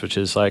things, which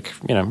is like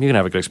you can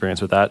have a good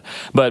experience with that.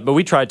 But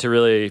we tried to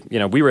really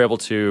we were able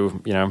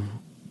to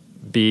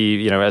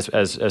be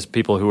as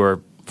people who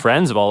are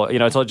friends of all,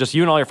 it's just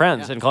you and all your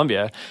friends in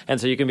Columbia.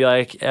 And so you can be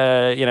like,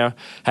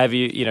 have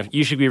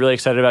you should be really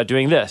excited about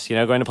doing this,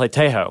 going to play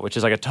Tejo, which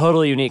is like a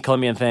totally unique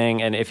Colombian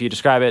thing. And if you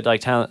describe it,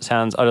 like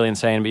sounds utterly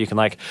insane, but you can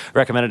like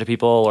recommend it to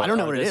people. Or, I don't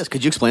know what it is.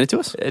 Could you explain it to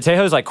us?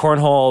 Tejo is like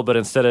cornhole, but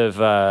instead of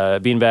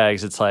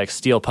beanbags, it's like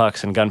steel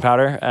pucks and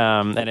gunpowder.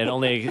 And it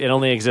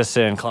only exists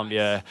in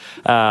Colombia.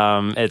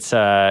 It's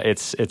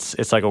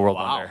like a world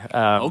wonder.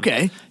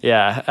 Okay.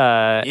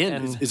 Yeah.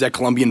 Is that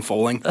Colombian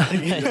foaling?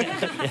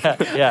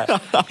 Yeah.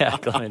 Yeah,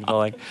 Colombian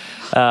bowling.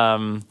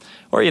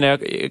 Or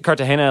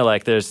Cartagena,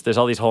 like there's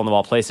all these hole in the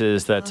wall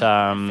places that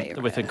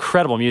with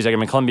incredible music. I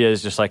mean, Colombia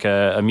is just like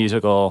a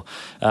musical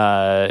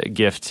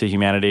gift to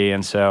humanity,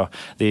 and so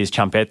these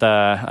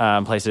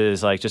champeta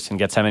places, like just in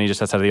Gethsemane,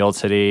 just outside of the old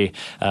city,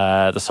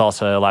 the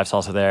salsa, live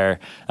salsa there,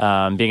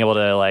 being able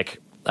to like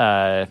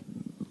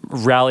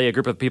rally a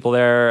group of people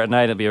there at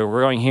night and be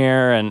we're going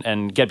here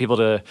and get people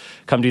to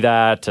come do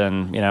that,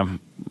 and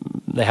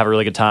they have a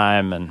really good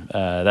time, and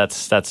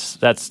that's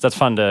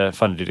fun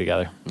to do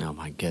together. Oh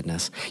my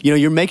goodness!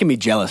 You're making me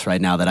jealous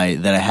right now that I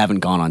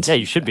haven't gone on. Yeah,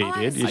 you should be,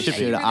 dude. You should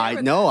be.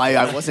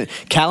 I wasn't.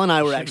 Cal and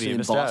I were actually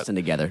in Boston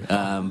together,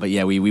 but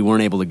yeah, we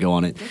weren't able to go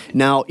on it.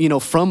 Now,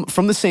 from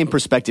the same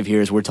perspective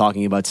here as we're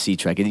talking about Sea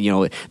Trek,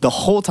 the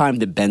whole time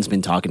that Ben's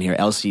been talking here,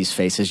 LC's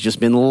face has just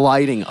been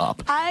lighting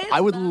up.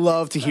 I would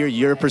love to hear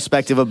your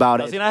perspective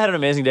about it. I had an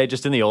amazing day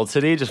just in the old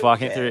city, just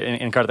walking through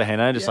in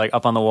Cartagena, just like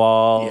up on the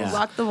walls. Yeah.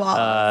 Walk the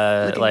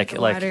wall. Like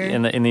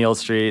in the old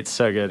streets,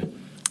 so good.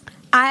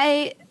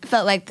 I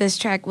felt like this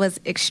trek was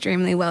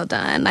extremely well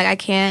done. Like I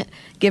can't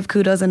give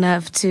kudos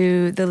enough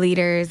to the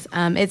leaders.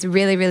 It's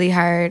really, really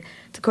hard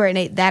to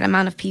coordinate that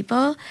amount of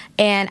people.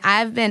 And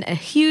I've been a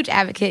huge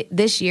advocate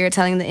this year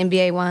telling the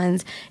NBA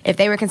ones, if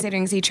they were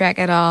considering Sea Trek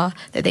at all,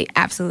 that they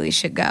absolutely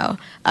should go.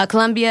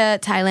 Colombia,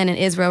 Thailand, and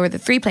Israel were the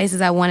 3 places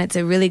I wanted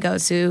to really go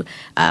to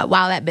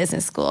while at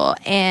business school.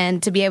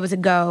 And to be able to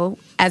go,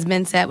 as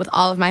Ben said, with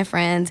all of my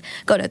friends,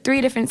 go to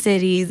 3 different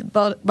cities,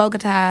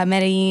 Bogota,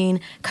 Medellin,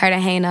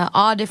 Cartagena,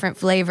 all different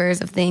flavors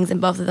of things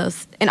in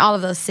all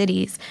of those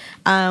cities,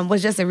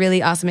 was just a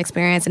really awesome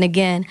experience. And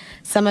again,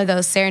 some of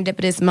those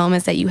serendipitous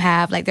moments that you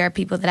have, like there are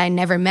people that I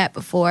never met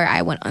before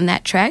I went on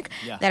that trek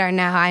that are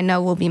now I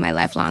know will be my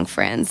lifelong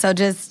friends. So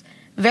just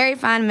very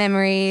fond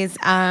memories.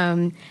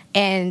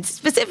 And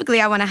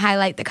specifically, I want to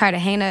highlight the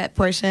Cartagena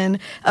portion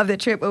of the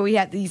trip where we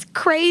had these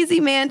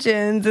crazy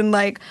mansions and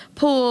like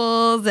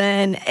pools,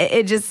 and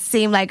it just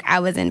seemed like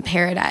I was in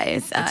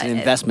paradise. It's an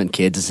investment,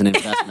 kids. It's an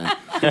investment.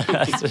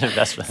 It's an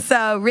investment.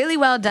 So really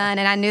well done,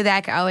 and I knew that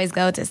I could always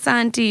go to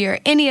Santi or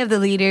any of the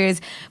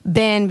leaders,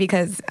 Ben,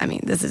 because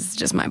this is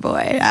just my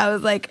boy. I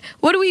was like,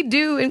 what do we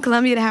do in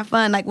Colombia to have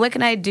fun? Like, what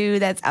can I do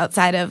that's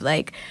outside of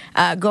like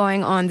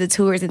going on the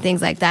tours and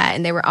things like that?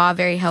 And they were all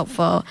very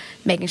helpful,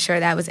 making sure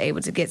that I was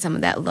able to get some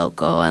of that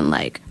local and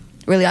like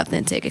really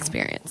authentic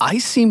experience. I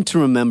seem to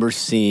remember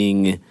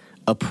seeing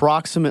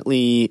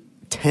approximately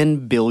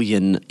 10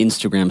 billion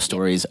Instagram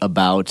stories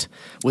about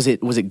was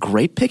it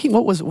grape picking?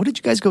 What did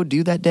you guys go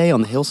do that day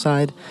on the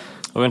hillside?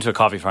 We went to a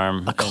coffee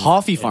farm. Okay.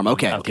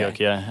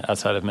 Antioquia,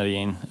 outside of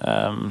Medellin.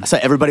 So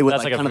everybody with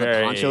like kind of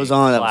the ponchos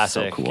on. That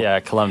classic, was so cool. Yeah,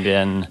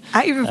 Colombian.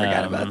 I even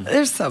forgot about that.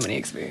 There's so many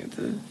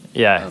experiences.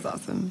 Yeah. That was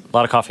awesome. A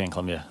lot of coffee in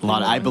Colombia.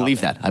 I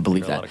believe that. A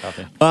lot of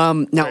coffee.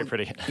 Now, very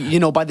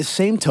pretty. By the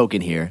same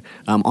token here,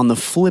 on the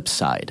flip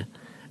side,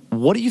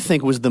 what do you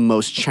think was the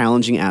most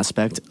challenging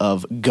aspect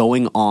of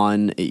going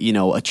on,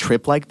 a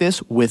trip like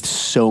this with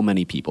so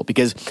many people?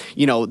 Because,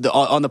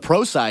 on the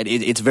pro side,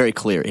 it's very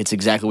clear. It's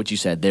exactly what you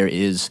said. There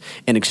is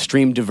an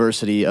extreme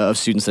diversity of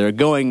students that are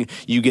going.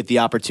 You get the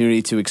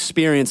opportunity to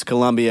experience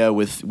Colombia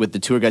with the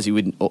tour guides. You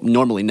would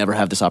normally never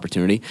have this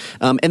opportunity.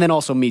 And then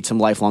also meet some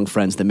lifelong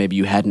friends that maybe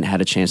you hadn't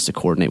had a chance to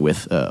coordinate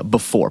with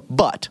before.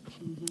 But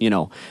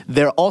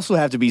there also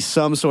have to be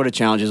some sort of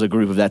challenges, a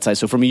group of that size.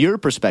 So from your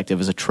perspective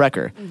as a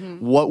trekker,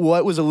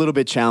 what was a little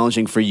bit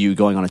challenging for you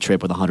going on a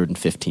trip with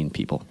 115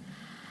 people?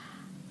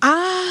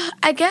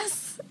 I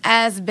guess,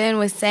 as Ben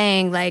was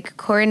saying, like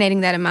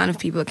coordinating that amount of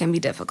people can be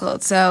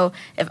difficult. So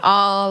if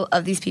all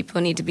of these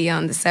people need to be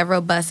on the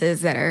several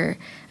buses that are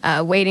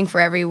waiting for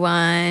everyone,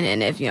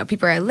 and if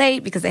people are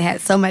late because they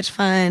had so much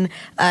fun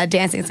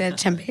dancing to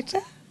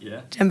champeta.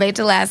 Yeah.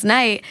 Champeta last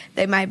night,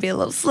 they might be a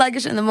little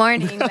sluggish in the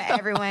morning, but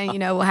everyone,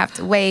 will have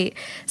to wait.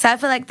 So I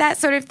feel like that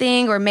sort of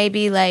thing, or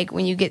maybe like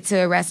when you get to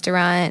a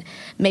restaurant,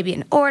 maybe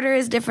an order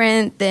is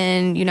different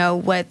than,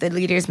 what the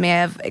leaders may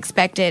have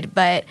expected.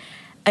 But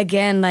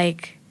again,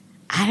 like,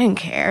 I didn't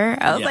care.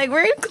 I was like,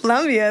 we're in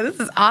Colombia. This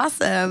is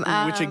awesome.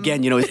 Which,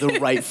 again, is the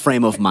right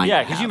frame of mind.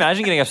 Yeah, could you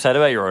imagine getting upset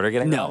about your order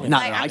getting No, wrong?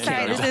 not I'm I sorry,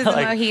 can't. this is a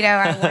mojito.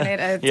 I wanted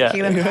a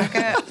tequila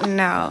vodka.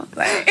 No.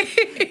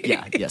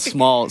 Yeah,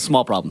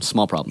 small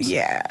problems.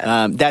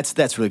 Yeah.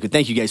 That's really good.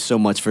 Thank you guys so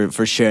much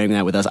for sharing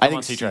that with us. I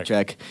think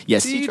C-Trek.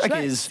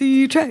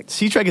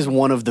 C-Trek is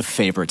one of the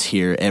favorites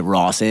here at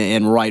Ross,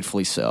 and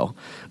rightfully so.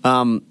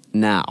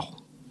 Now,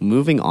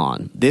 moving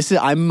on.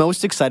 I'm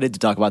most excited to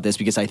talk about this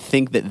because I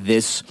think that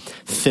this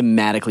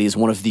thematically is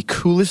one of the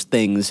coolest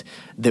things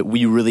that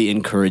we really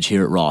encourage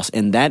here at Ross,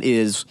 and that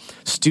is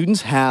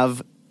students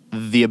have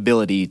the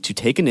ability to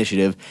take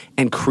initiative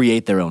and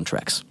create their own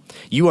treks.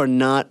 You are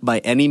not by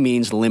any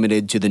means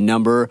limited to the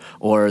number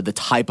or the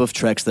type of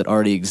treks that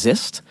already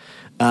exist.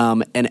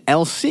 And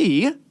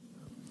LC,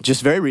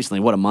 just very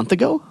recently, a month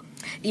ago?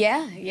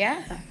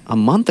 Yeah. A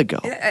month ago.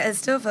 It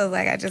still feels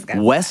like I just got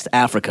West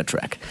Africa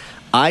trek.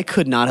 I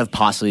could not have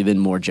possibly been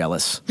more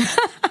jealous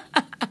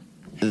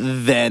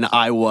than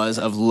I was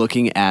of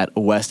looking at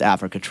West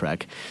Africa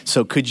trek.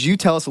 So could you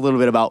tell us a little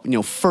bit about,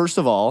 first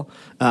of all,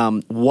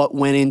 what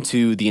went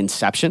into the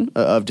inception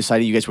of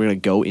deciding you guys were going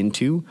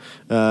to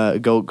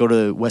go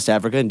to West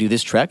Africa and do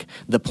this trek,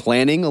 the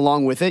planning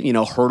along with it,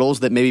 hurdles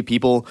that maybe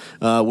people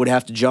would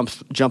have to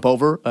jump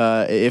over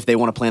if they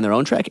want to plan their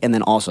own trek, and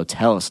then also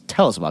tell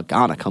us about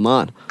Ghana. Come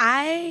on.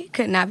 I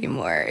could not be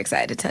more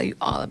excited to tell you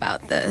all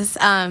about this.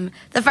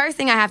 The first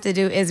thing I have to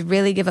do is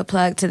really give a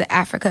plug to the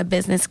Africa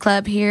Business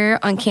Club here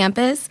on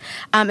campus.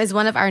 It's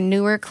one of our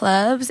newer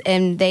clubs,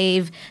 and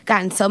they've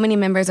gotten so many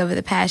members over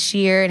the past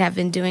year and have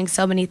been doing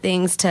so many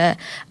things to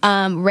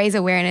raise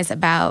awareness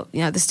about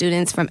the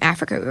students from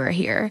Africa who are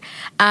here.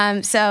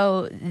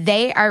 So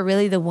they are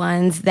really the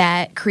ones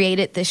that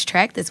created this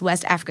trek, this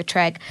West Africa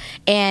trek,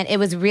 and it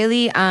was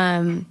really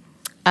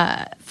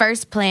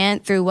first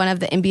planned through one of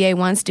the MBA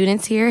 1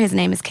 students here. His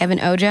name is Kevin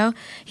Ojo.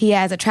 He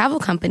has a travel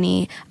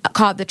company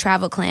called the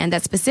Travel Clan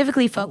that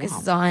specifically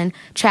focuses on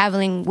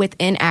traveling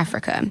within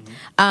Africa.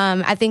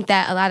 I think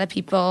that a lot of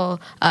people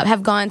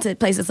have gone to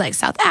places like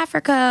South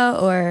Africa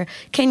or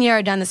Kenya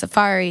or done the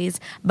safaris,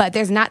 but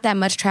there's not that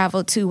much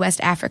travel to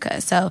West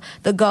Africa. So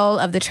the goal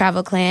of the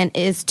Travel Clan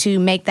is to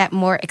make that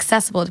more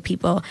accessible to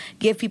people,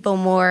 give people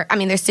more.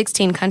 There's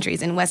 16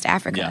 countries in West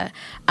Africa,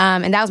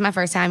 and that was my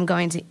first time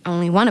going to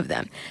only one of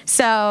them.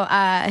 So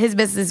his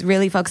business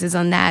really focuses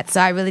on that.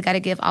 So I really got to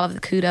give all of the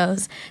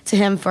kudos to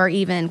him for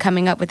even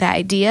coming up with that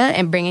idea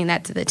and bringing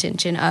that to the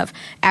attention of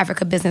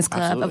Africa Business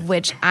Club, Absolutely. of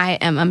which I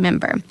am a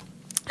member,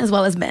 as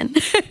well as Ben.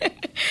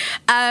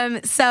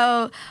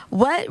 So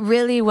what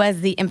really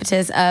was the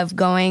impetus of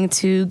going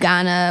to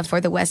Ghana for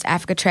the West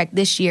Africa Trek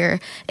this year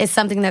is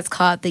something that's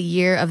called the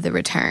Year of the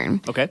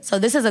Return. Okay. So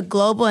this is a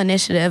global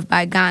initiative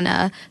by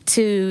Ghana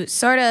to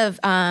sort of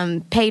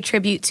pay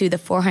tribute to the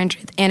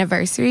 400th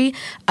anniversary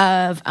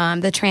of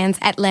the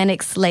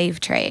transatlantic slave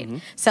trade. Mm-hmm.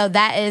 So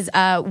that is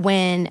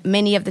when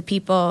many of the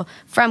people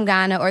from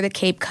Ghana or the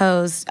Cape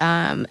Coast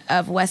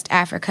of West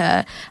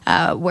Africa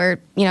were,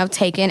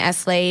 taken as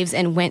slaves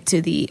and went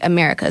to the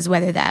Americas,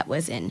 whether that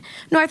was in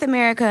North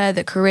America,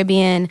 the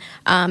Caribbean,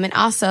 and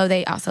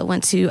they also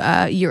went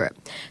to Europe.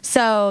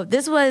 So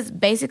this was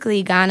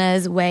basically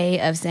Ghana's way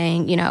of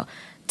saying,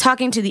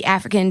 talking to the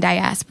African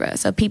diaspora,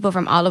 so people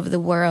from all over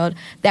the world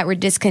that were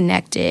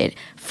disconnected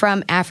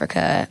from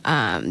Africa,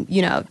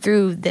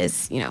 through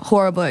this,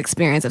 horrible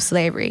experience of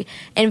slavery,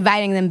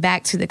 inviting them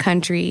back to the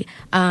country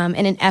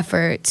in an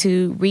effort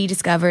to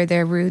rediscover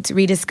their roots,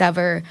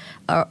 rediscover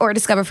or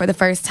discover for the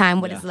first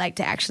time what it's like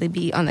to actually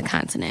be on the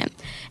continent.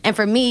 And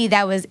for me,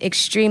 that was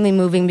extremely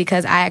moving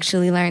because I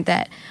actually learned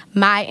that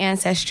my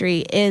ancestry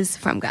is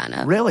from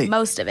Ghana. Really?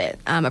 Most of it,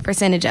 a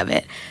percentage of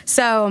it.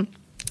 So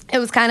it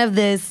was kind of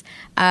this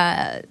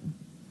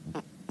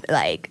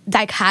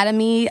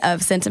dichotomy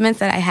of sentiments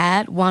that I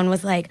had. One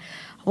was like,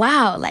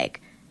 wow,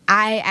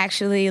 I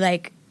actually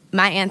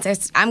my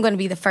ancestors, I'm going to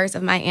be the first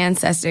of my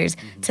ancestors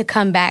to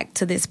come back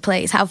to this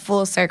place. How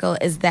full circle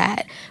is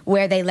that,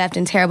 where they left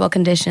in terrible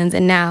conditions,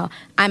 and now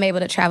I'm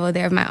able to travel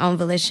there of my own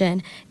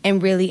volition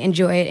and really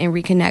enjoy it and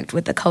reconnect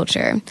with the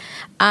culture.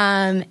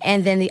 And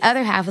then the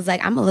other half was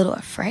I'm a little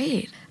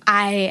afraid.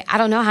 I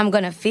don't know how I'm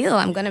going to feel.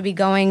 I'm going to be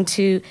going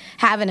to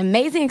have an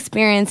amazing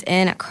experience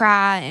in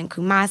Accra and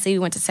Kumasi. We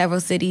went to several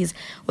cities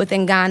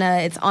within Ghana.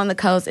 It's on the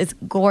coast. It's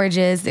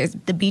gorgeous.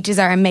 The beaches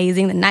are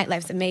amazing. The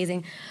nightlife's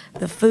amazing.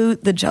 The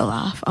food, the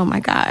jollof, oh my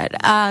God.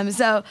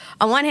 So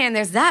on one hand,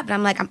 there's that, but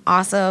I'm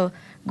also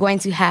going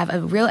to have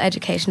a real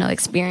educational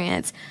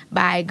experience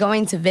by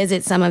going to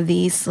visit some of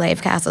these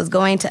slave castles,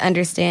 going to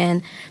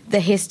understand the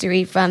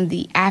history from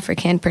the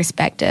African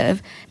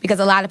perspective, because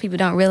a lot of people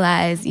don't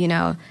realize,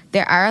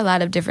 there are a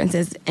lot of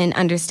differences in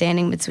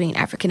understanding between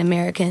African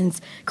Americans,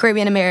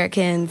 Caribbean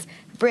Americans,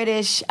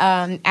 British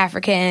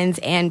Africans,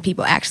 and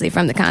people actually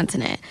from the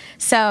continent.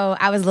 So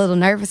I was a little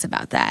nervous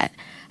about that.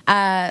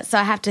 So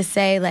I have to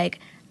say,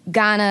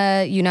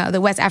 Ghana,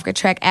 the West Africa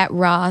Trek at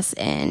Ross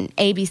and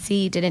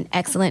ABC did an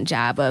excellent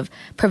job of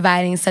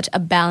providing such a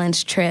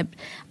balanced trip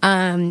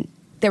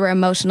there were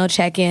emotional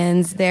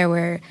check-ins, there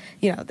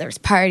was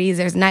parties,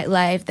 there's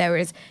nightlife, there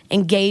was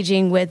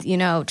engaging with,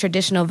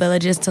 traditional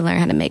villages to learn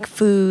how to make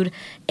food.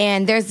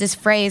 And there's this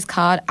phrase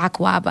called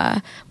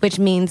Akwaba, which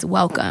means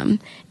welcome.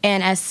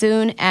 And as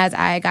soon as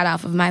I got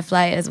off of my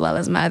flight, as well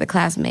as my other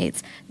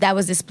classmates, that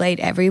was displayed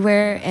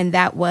everywhere. And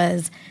that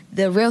was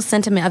the real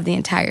sentiment of the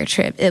entire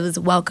trip. It was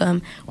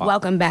welcome,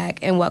 welcome back,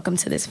 and welcome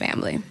to this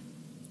family.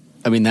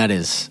 I mean, that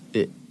is,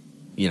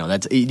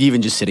 that's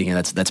even just sitting here,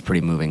 that's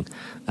pretty moving.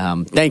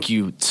 Thank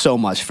you so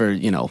much for,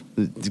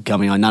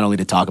 coming on, not only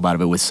to talk about it,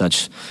 but with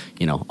such,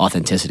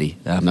 authenticity.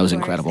 That was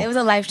incredible. It was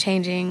a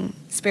life-changing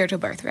spiritual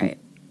birthright.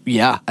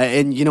 Yeah,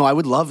 and I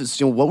would love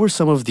is what were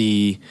some of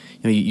the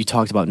you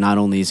talked about not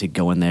only is it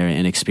going there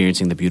and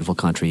experiencing the beautiful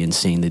country and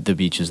seeing the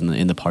beaches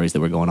and the parties that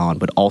were going on,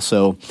 but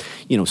also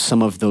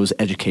some of those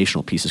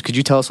educational pieces. Could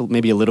you tell us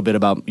maybe a little bit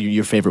about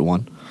your favorite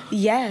one?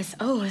 Yes.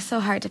 Oh, it's so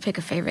hard to pick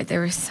a favorite.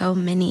 There were so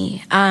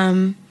many.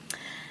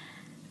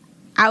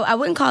 I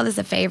wouldn't call this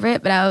a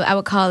favorite, but I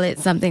would call it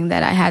something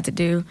that I had to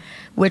do,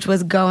 which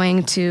was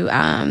going to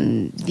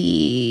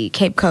the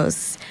Cape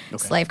Coast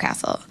slave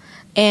castle.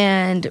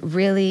 And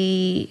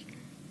really,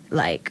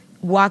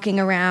 walking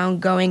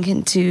around, going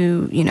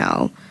into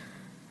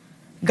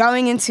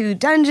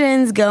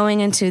dungeons, going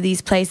into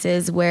these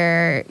places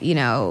where,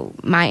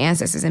 my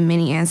ancestors and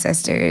many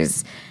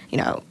ancestors,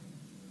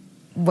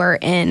 were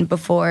in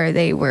before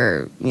they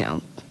were,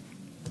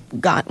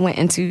 went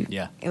into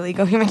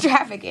illegal human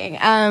trafficking.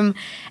 And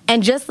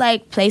just,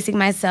 placing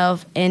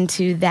myself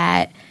into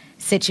that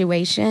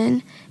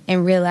situation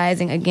and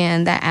realizing,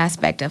 again, that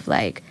aspect of,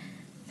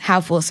 how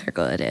full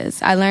circle it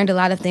is. I learned a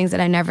lot of things that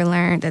I never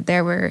learned, that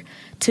there were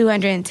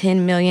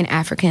 210 million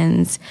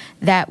Africans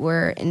that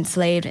were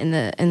enslaved in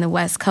the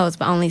West Coast,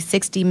 but only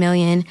 60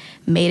 million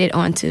made it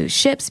onto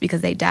ships because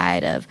they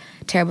died of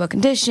terrible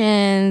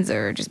conditions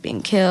or just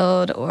being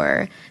killed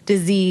or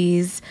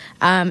disease.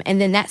 And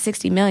then that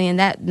 60 million,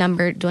 that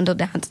number dwindled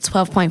down to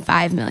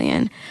 12.5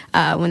 million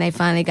when they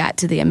finally got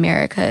to the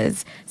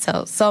Americas.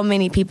 So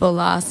many people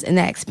lost in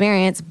that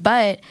experience,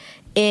 but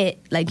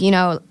it,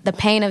 the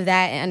pain of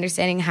that and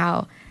understanding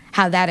how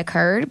that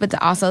occurred, but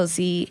to also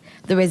see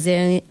the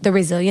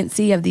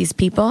resiliency of these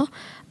people,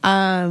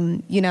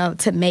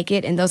 to make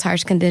it in those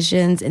harsh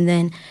conditions. And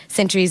then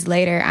centuries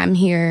later, I'm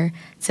here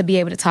to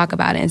be able to talk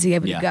about it and to be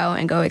able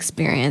to go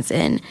experience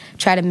and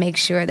try to make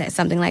sure that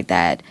something like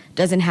that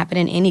doesn't happen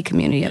in any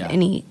community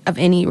of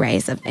any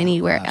race, of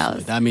anywhere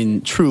else. I mean,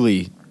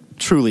 truly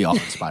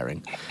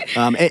awe-inspiring.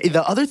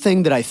 The other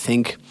thing that I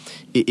think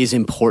is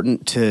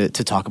important to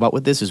talk about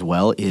with this as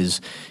well is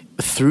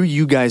through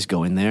you guys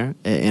going there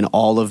and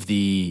all of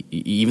the,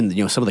 even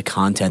some of the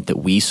content that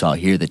we saw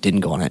here that didn't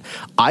go on it,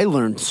 I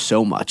learned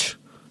so much.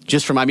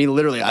 Just from,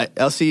 literally,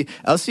 Elsie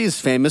is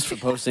famous for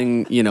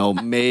posting,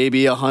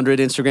 maybe 100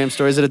 Instagram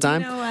stories at a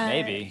time.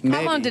 Maybe.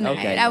 I won't deny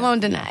it. I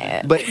won't deny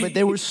it. But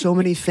there were so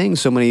many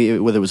things,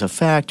 whether it was a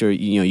fact or,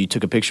 you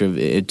took a picture of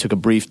it, took a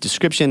brief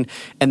description,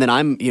 and then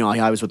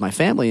I was with my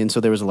family, and so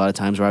there was a lot of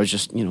times where I was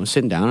just,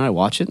 sitting down and I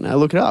watch it and I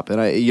look it up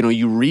and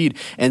you read,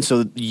 and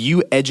so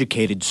you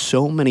educated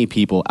so many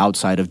people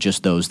outside of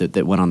just those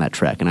that went on that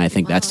trek, and I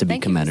think that's to be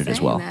commended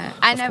as well.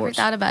 I never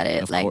thought about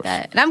it like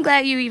that, and I'm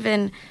glad you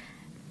even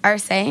are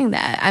saying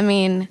that.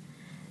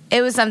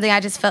 It was something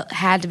I just felt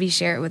had to be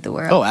shared with the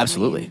world. Oh,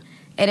 absolutely.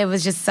 And it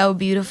was just so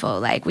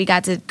beautiful. We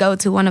got to go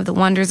to one of the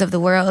wonders of the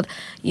world,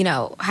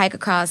 hike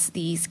across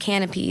these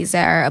canopies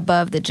that are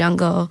above the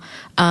jungle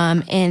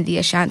in the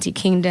Ashanti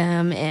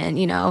Kingdom and,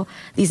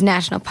 these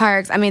national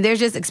parks. There's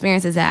just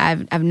experiences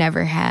that I've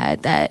never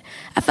had that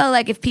I felt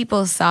like if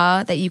people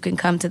saw that you can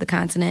come to the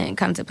continent and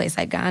come to a place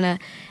like Ghana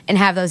and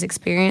have those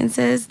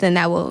experiences, then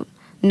that will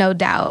no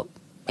doubt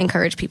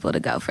encourage people to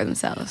go for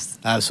themselves.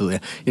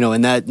 Absolutely.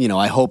 And that,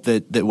 I hope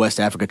that West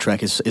Africa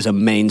Trek is a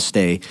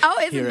mainstay. Oh,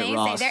 it's a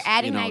mainstay. They're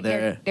adding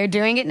they're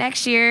doing it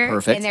next year.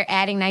 Perfect. And they're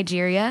adding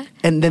Nigeria.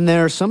 And then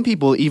there are some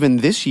people even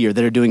this year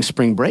that are doing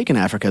spring break in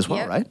Africa as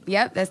well, right?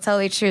 Yep, that's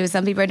totally true.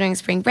 Some people are doing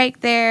spring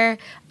break there.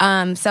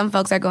 Some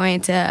folks are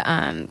going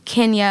to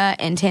Kenya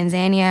and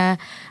Tanzania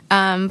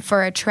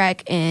for a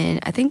trek in,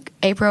 I think,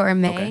 April or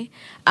May. Okay.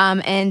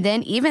 And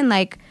then even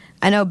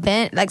I know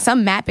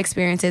some map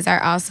experiences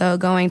are also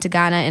going to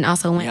Ghana and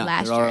also went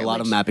last year. There are a lot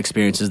of map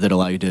experiences that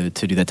allow you to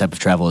do that type of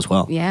travel as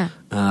well. Yeah.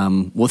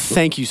 Well,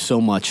 thank you so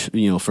much,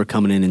 for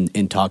coming in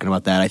and talking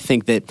about that. I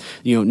think that,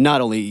 not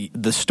only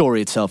the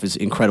story itself is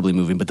incredibly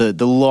moving, but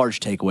the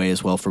large takeaway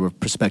as well for a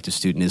prospective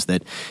student is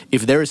that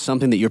if there is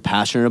something that you're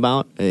passionate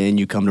about and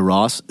you come to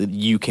Ross,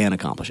 you can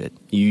accomplish it.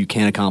 You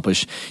can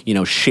accomplish,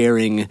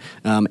 sharing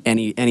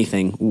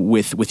anything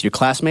with your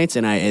classmates,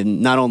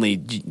 and not only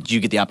do you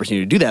get the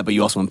opportunity to do that, but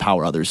you also empower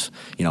others,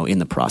 in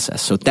the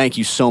process. So thank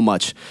you so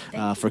much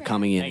for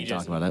coming in and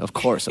talking about that. Of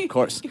course.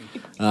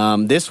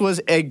 This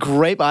was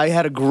I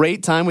had a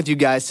great time with you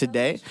guys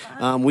today.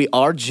 We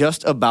are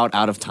just about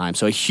out of time.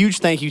 So a huge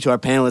thank you to our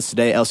panelists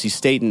today, Elsie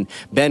Staten,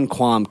 Ben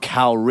Quam,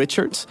 Cal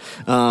Richards.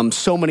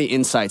 So many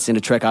insights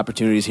into Trek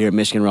opportunities here at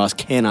Michigan Ross.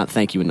 Cannot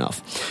thank you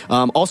enough.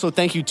 Also,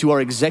 thank you to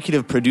our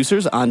executive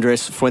producers,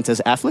 Andres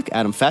Fuentes-Affleck,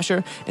 Adam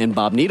Fasher, and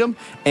Bob Needham.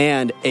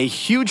 And a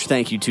huge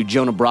thank you to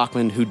Jonah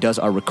Brockman, who does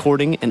our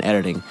recording and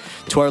editing.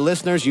 To our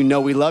listeners, you know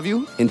we love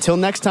you. Until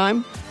next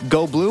time,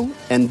 go blue,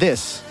 and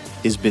this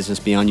is Business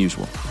Beyond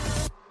Usual.